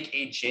need to make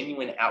a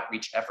genuine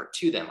outreach effort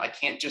to them. I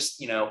can't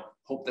just,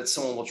 hope that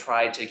someone will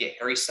try to get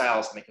Harry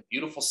Styles to make a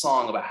beautiful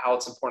song about how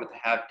it's important to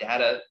have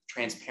data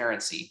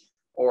transparency,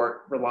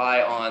 or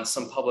rely on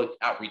some public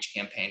outreach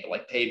campaign to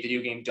like pay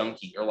Video Game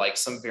Donkey or like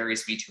some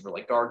various VTuber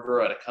like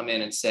Gargura to come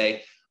in and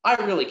say, I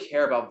really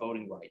care about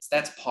voting rights.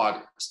 That's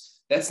poggers.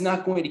 That's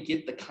not going to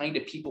get the kind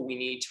of people we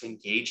need to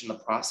engage in the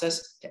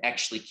process to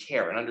actually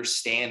care and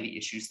understand the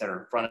issues that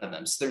are in front of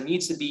them. So there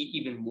needs to be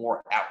even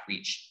more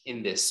outreach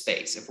in this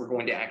space if we're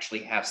going to actually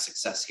have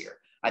success here.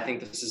 I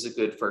think this is a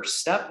good first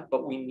step,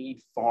 but we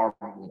need far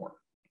more.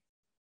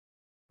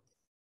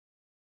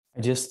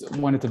 I just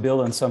wanted to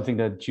build on something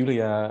that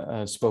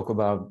Julia spoke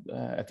about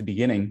at the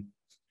beginning.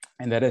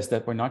 And that is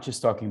that we're not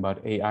just talking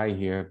about AI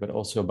here, but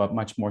also about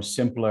much more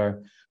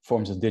simpler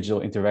forms of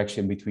digital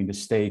interaction between the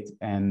state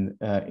and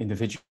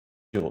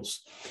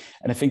individuals.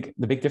 And I think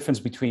the big difference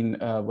between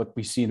what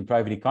we see in the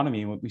private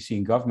economy and what we see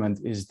in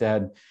government is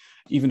that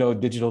even though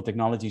digital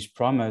technologies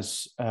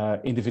promise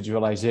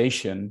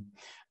individualization,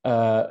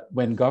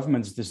 when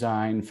governments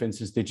design, for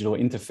instance, digital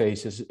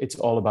interfaces, it's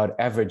all about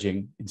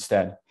averaging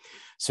instead.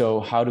 So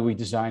how do we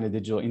design a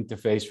digital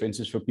interface, for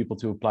instance, for people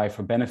to apply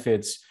for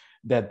benefits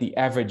that the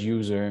average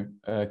user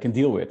can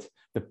deal with?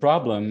 The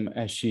problem,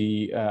 as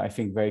she, I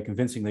think, very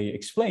convincingly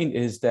explained,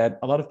 is that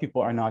a lot of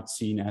people are not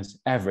seen as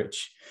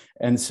average.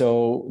 And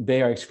so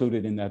they are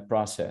excluded in that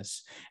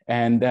process.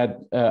 And that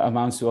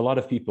amounts to a lot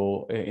of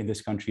people in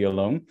this country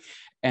alone.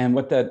 And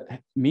what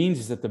that means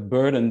is that the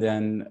burden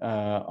then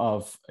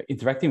of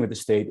interacting with the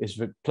state is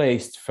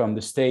replaced from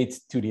the state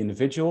to the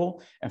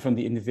individual, and from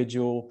the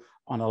individual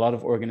on a lot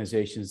of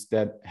organizations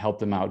that help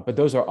them out. But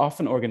those are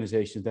often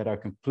organizations that are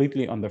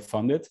completely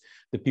underfunded.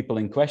 The people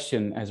in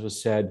question, as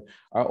was said,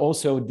 are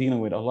also dealing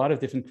with a lot of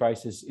different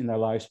crises in their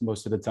lives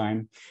most of the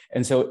time.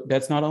 And so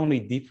that's not only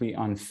deeply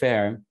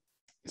unfair,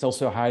 it's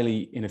also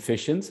highly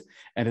inefficient,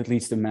 and it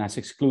leads to mass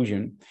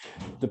exclusion.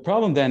 The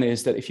problem then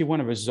is that if you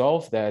want to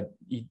resolve that,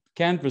 you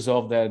can't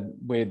resolve that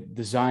with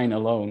design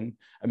alone.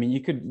 I mean,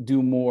 you could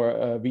do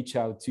more, reach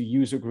out to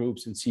user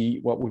groups and see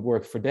what would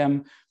work for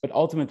them. But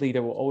ultimately,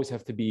 there will always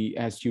have to be,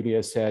 as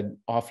Julia said,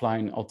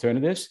 offline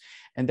alternatives.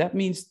 And that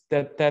means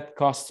that that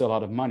costs a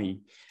lot of money.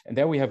 And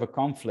there we have a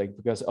conflict,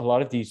 because a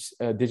lot of these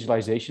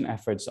digitalization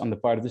efforts on the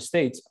part of the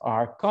states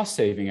are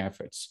cost-saving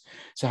efforts.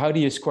 So how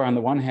do you square, on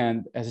the one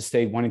hand, as a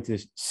state wanting to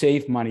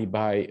save money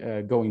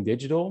by going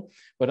digital,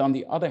 but on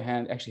the other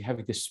hand, actually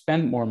having to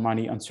spend more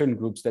money on certain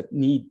groups that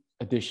need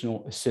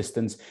additional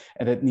assistance,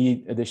 and that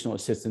need additional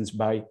assistance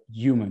by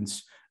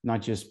humans,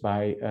 not just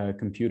by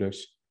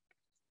computers.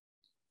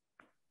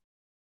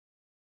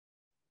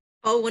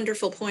 All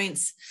wonderful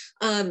points.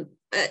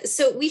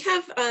 So we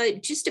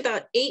have just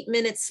about 8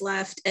 minutes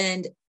left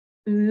and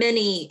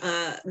many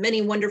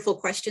wonderful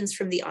questions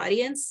from the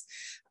audience.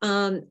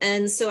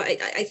 And so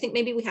I think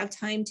maybe we have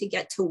time to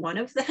get to one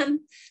of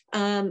them.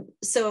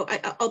 So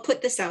I'll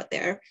put this out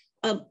there.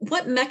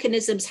 What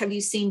mechanisms have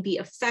you seen be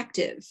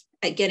effective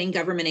at getting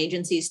government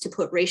agencies to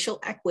put racial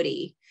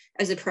equity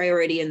as a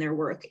priority in their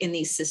work in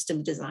these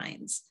system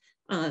designs?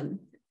 And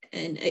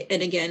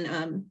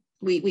again,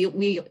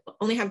 we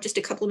only have just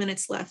a couple of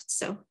minutes left,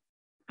 so.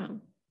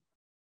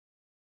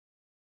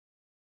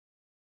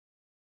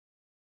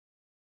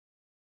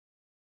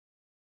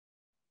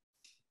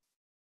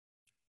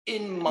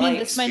 In my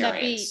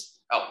experience,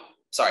 oh,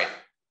 sorry.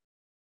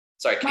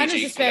 Sorry, mine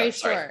is just very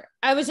sorry. short.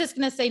 I was just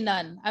going to say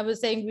none. I was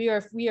saying we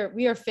are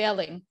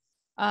failing.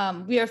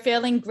 We are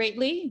failing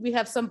greatly. We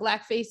have some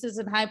Black faces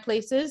in high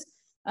places.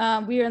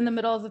 We are in the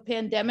middle of a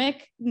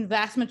pandemic. The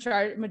vast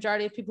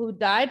majority of people who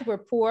died were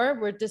poor,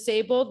 we're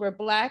disabled, we're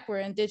Black, we're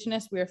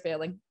Indigenous. We are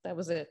failing. That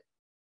was it.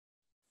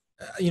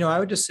 I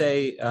would just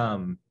say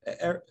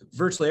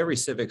virtually every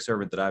civic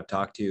servant that I've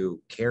talked to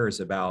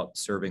cares about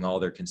serving all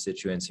their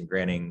constituents and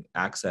granting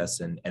access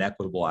and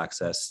equitable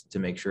access to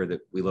make sure that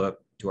we live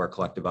up to our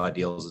collective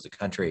ideals as a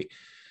country.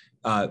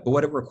 But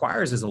what it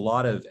requires is a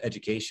lot of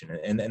education.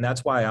 And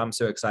that's why I'm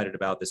so excited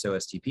about this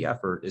OSTP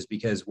effort, is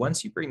because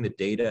once you bring the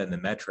data and the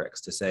metrics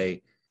to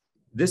say,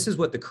 this is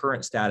what the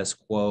current status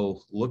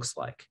quo looks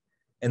like.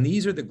 And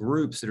these are the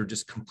groups that are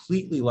just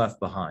completely left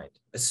behind,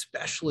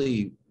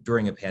 especially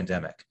during a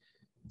pandemic.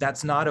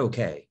 That's not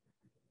okay.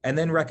 And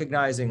then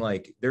recognizing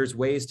like there's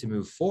ways to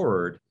move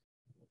forward,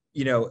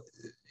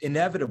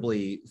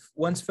 inevitably,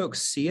 once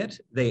folks see it,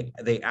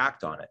 they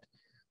act on it.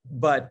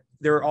 But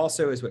there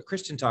also is what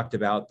Christian talked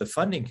about, the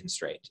funding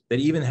constraint, that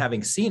even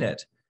having seen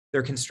it,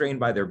 they're constrained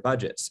by their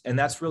budgets. And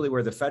that's really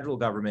where the federal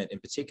government in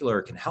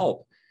particular can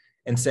help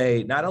and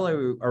say, not only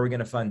are we going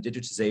to fund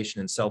digitization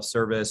and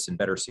self-service and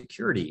better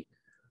security,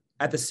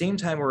 at the same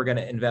time, we're going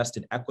to invest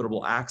in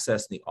equitable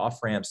access and the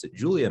off-ramps that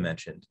Julia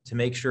mentioned to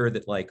make sure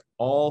that like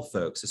all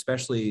folks,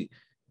 especially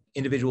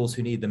individuals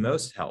who need the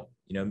most help,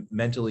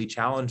 mentally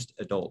challenged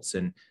adults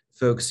and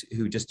folks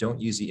who just don't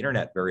use the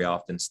internet very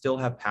often, still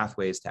have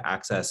pathways to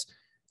access.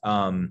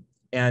 And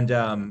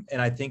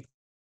I think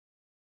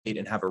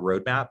and have a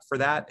roadmap for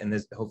that. And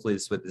hopefully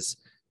this is what this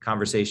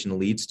conversation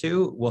leads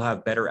to. We'll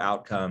have better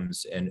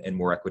outcomes and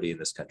more equity in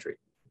this country.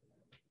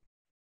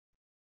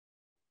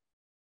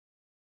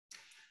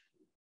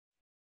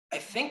 I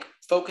think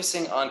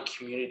focusing on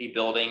community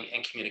building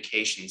and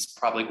communication is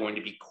probably going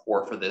to be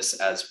core for this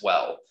as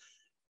well.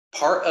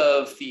 Part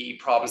of the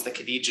problems that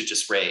Khadija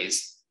just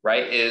raised,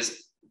 right,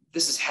 is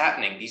this is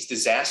happening. These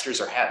disasters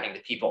are happening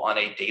to people on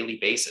a daily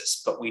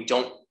basis, but we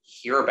don't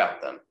hear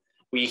about them.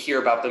 We hear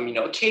about them,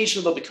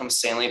 occasionally they'll become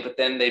salient, but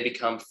then they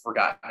become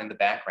forgotten in the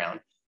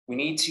background. We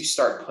need to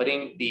start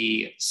putting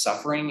the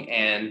suffering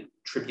and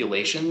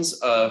tribulations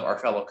of our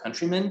fellow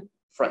countrymen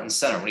front and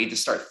center. We need to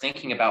start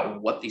thinking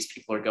about what these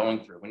people are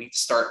going through. We need to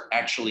start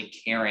actually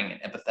caring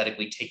and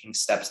empathetically taking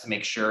steps to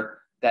make sure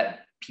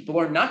that people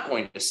are not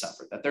going to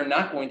suffer, that they're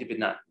not going to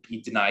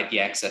be denied the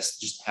access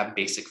to just have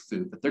basic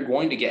food, that they're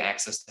going to get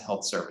access to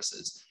health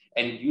services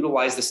and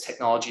utilize this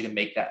technology to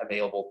make that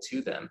available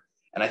to them.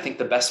 And I think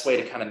the best way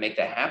to kind of make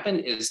that happen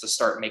is to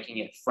start making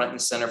it front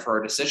and center for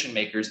our decision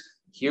makers.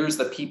 Here's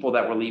the people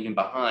that we're leaving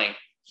behind.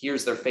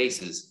 Here's their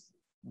faces.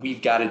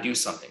 We've got to do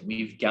something.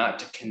 We've got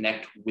to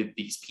connect with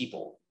these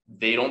people.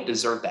 They don't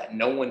deserve that.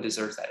 No one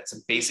deserves that. It's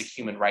a basic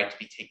human right to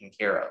be taken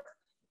care of.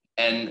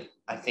 And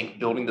I think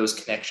building those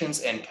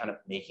connections and kind of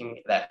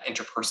making that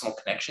interpersonal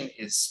connection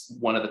is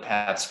one of the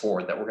paths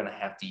forward that we're going to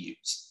have to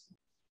use.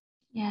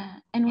 Yeah,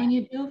 and when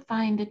you do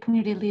find a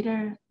community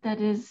leader that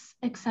is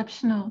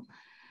exceptional,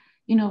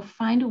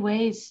 find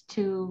ways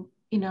to,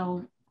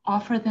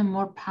 offer them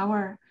more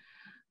power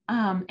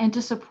and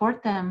to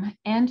support them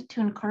and to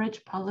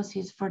encourage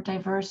policies for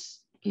diverse,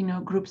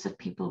 groups of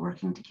people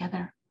working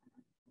together.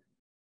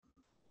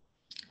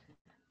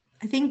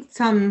 I think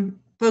some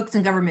folks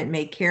in government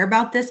may care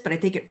about this, but I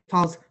think it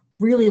falls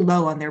really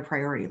low on their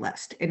priority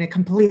list in a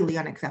completely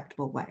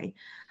unacceptable way.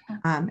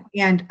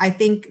 And I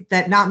think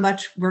that not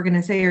much we're going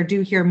to say or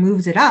do here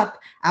moves it up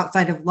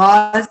outside of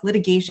laws,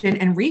 litigation,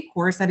 and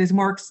recourse that is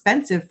more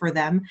expensive for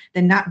them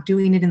than not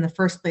doing it in the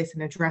first place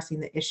and addressing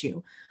the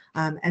issue.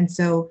 And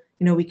so,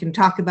 we can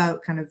talk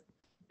about kind of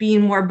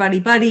being more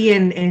buddy-buddy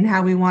and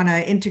how we want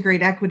to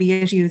integrate equity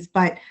issues,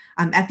 but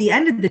at the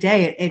end of the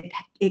day,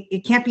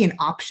 it can't be an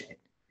option.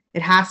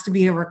 It has to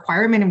be a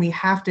requirement, and we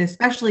have to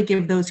especially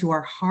give those who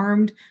are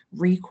harmed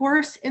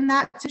recourse in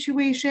that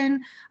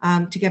situation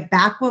to get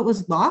back what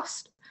was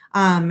lost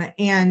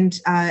and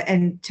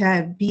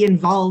to be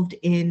involved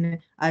in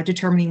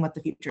determining what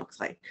the future looks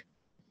like.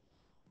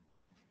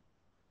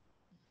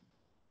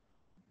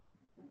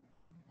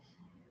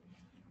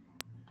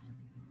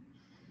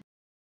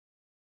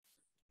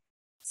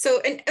 So,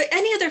 and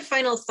any other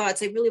final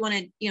thoughts? I really want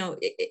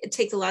to,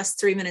 take the last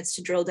 3 minutes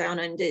to drill down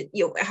on,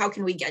 how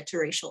can we get to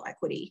racial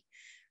equity?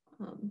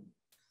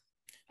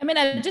 I mean,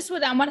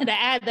 I wanted to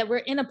add that we're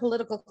in a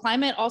political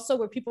climate also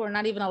where people are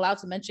not even allowed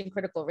to mention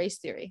critical race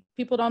theory.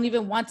 People don't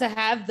even want to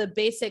have the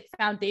basic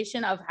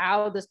foundation of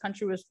how this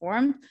country was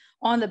formed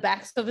on the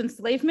backs of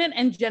enslavement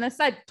and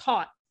genocide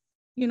taught.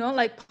 You know,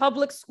 like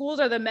public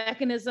schools are the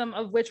mechanism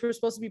of which we're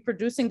supposed to be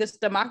producing this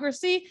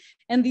democracy,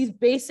 and these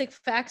basic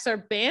facts are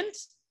banned,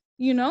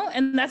 you know,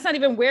 and that's not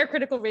even where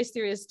critical race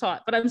theory is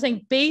taught. But I'm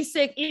saying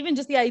basic, even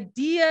just the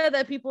idea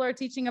that people are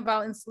teaching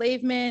about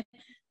enslavement,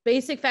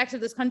 basic facts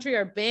of this country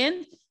are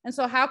banned. And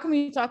so how can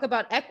we talk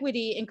about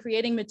equity in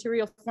creating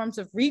material forms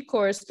of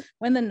recourse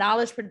when the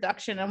knowledge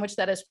production on which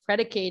that is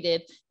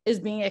predicated is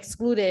being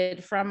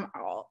excluded from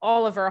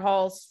all of our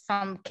halls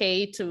from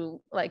K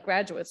to like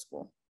graduate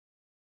school?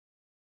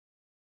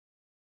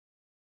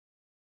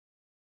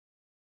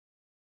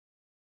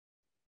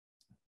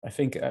 I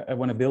think I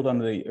want to build on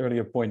the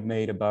earlier point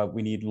made about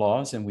we need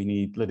laws and we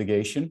need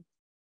litigation.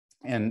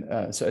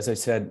 And so as I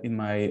said in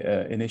my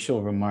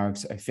initial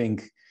remarks, I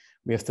think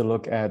we have to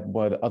look at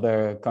what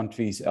other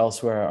countries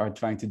elsewhere are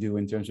trying to do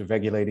in terms of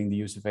regulating the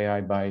use of AI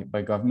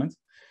by government.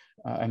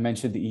 I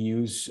mentioned the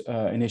EU's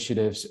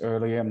initiatives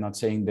earlier. I'm not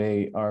saying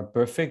they are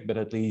perfect, but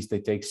at least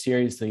they take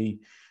seriously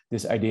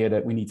this idea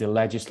that we need to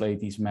legislate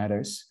these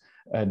matters.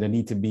 There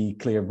need to be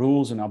clear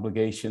rules and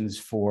obligations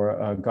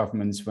for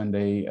governments when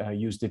they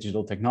use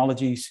digital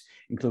technologies,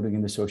 including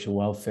in the social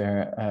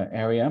welfare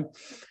area.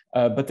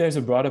 But there's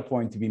a broader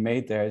point to be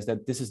made there, is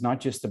that this is not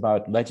just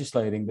about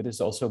legislating, but it's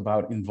also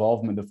about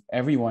involvement of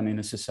everyone in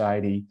a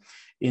society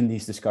in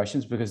these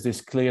discussions, because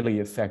this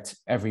clearly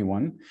affects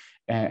everyone.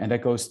 And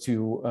that goes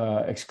to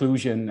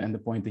exclusion, and the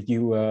point that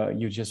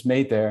you just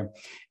made there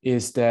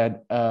is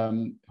that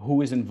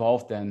who is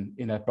involved then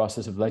in that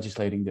process of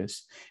legislating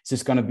this? Is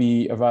this going to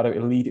be a rather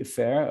elite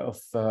affair of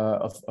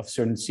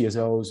certain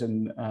CSOs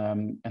and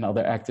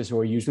other actors who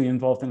are usually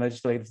involved in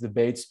legislative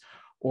debates,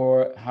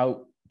 or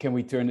how can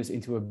we turn this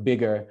into a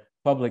bigger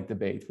public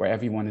debate where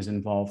everyone is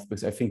involved?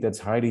 Because I think that's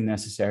highly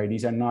necessary.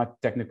 These are not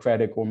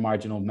technocratic or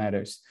marginal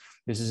matters.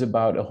 This is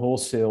about a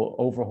wholesale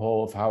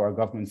overhaul of how our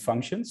government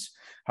functions,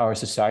 how our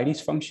societies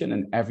function,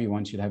 and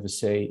everyone should have a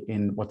say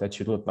in what that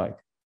should look like.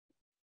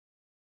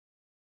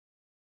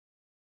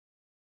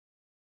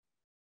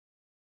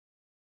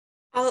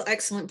 All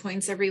excellent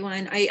points,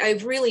 everyone. I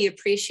really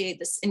appreciate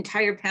this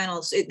entire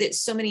panel.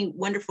 There's so many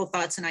wonderful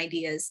thoughts and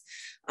ideas.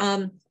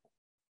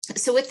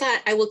 So with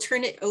that, I will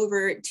turn it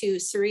over to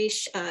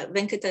Suresh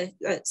Venkata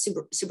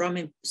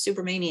Subramanian,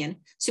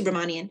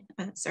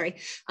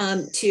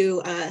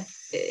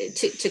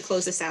 to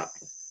close us out.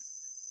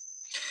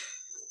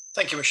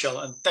 Thank you, Michelle,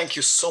 and thank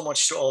you so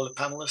much to all the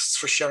panelists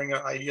for sharing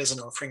your ideas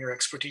and offering your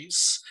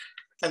expertise.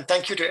 And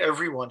thank you to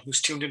everyone who's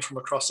tuned in from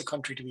across the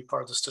country to be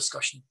part of this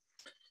discussion.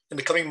 In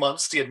the coming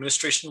months, the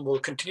administration will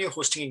continue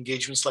hosting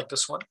engagements like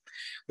this one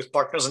with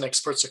partners and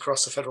experts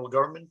across the federal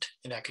government,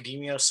 in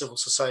academia, civil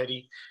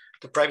society,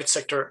 the private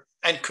sector,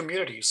 and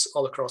communities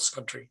all across the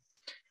country.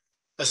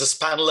 As this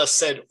panel has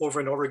said over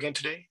and over again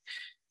today,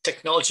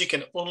 technology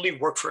can only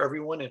work for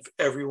everyone if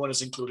everyone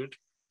is included.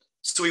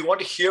 So we want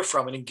to hear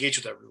from and engage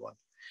with everyone.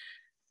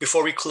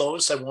 Before we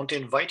close, I want to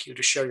invite you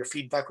to share your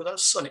feedback with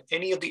us on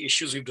any of the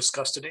issues we've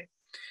discussed today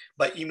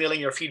by emailing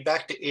your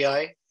feedback to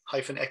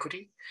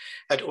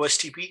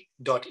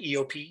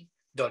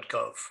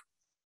ai-equity@ostp.eop.gov.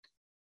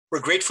 We're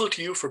grateful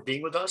to you for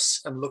being with us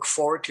and look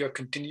forward to your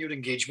continued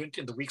engagement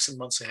in the weeks and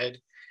months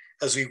ahead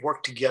as we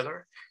work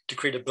together to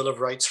create a Bill of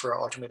Rights for our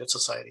automated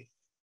society.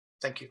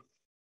 Thank you.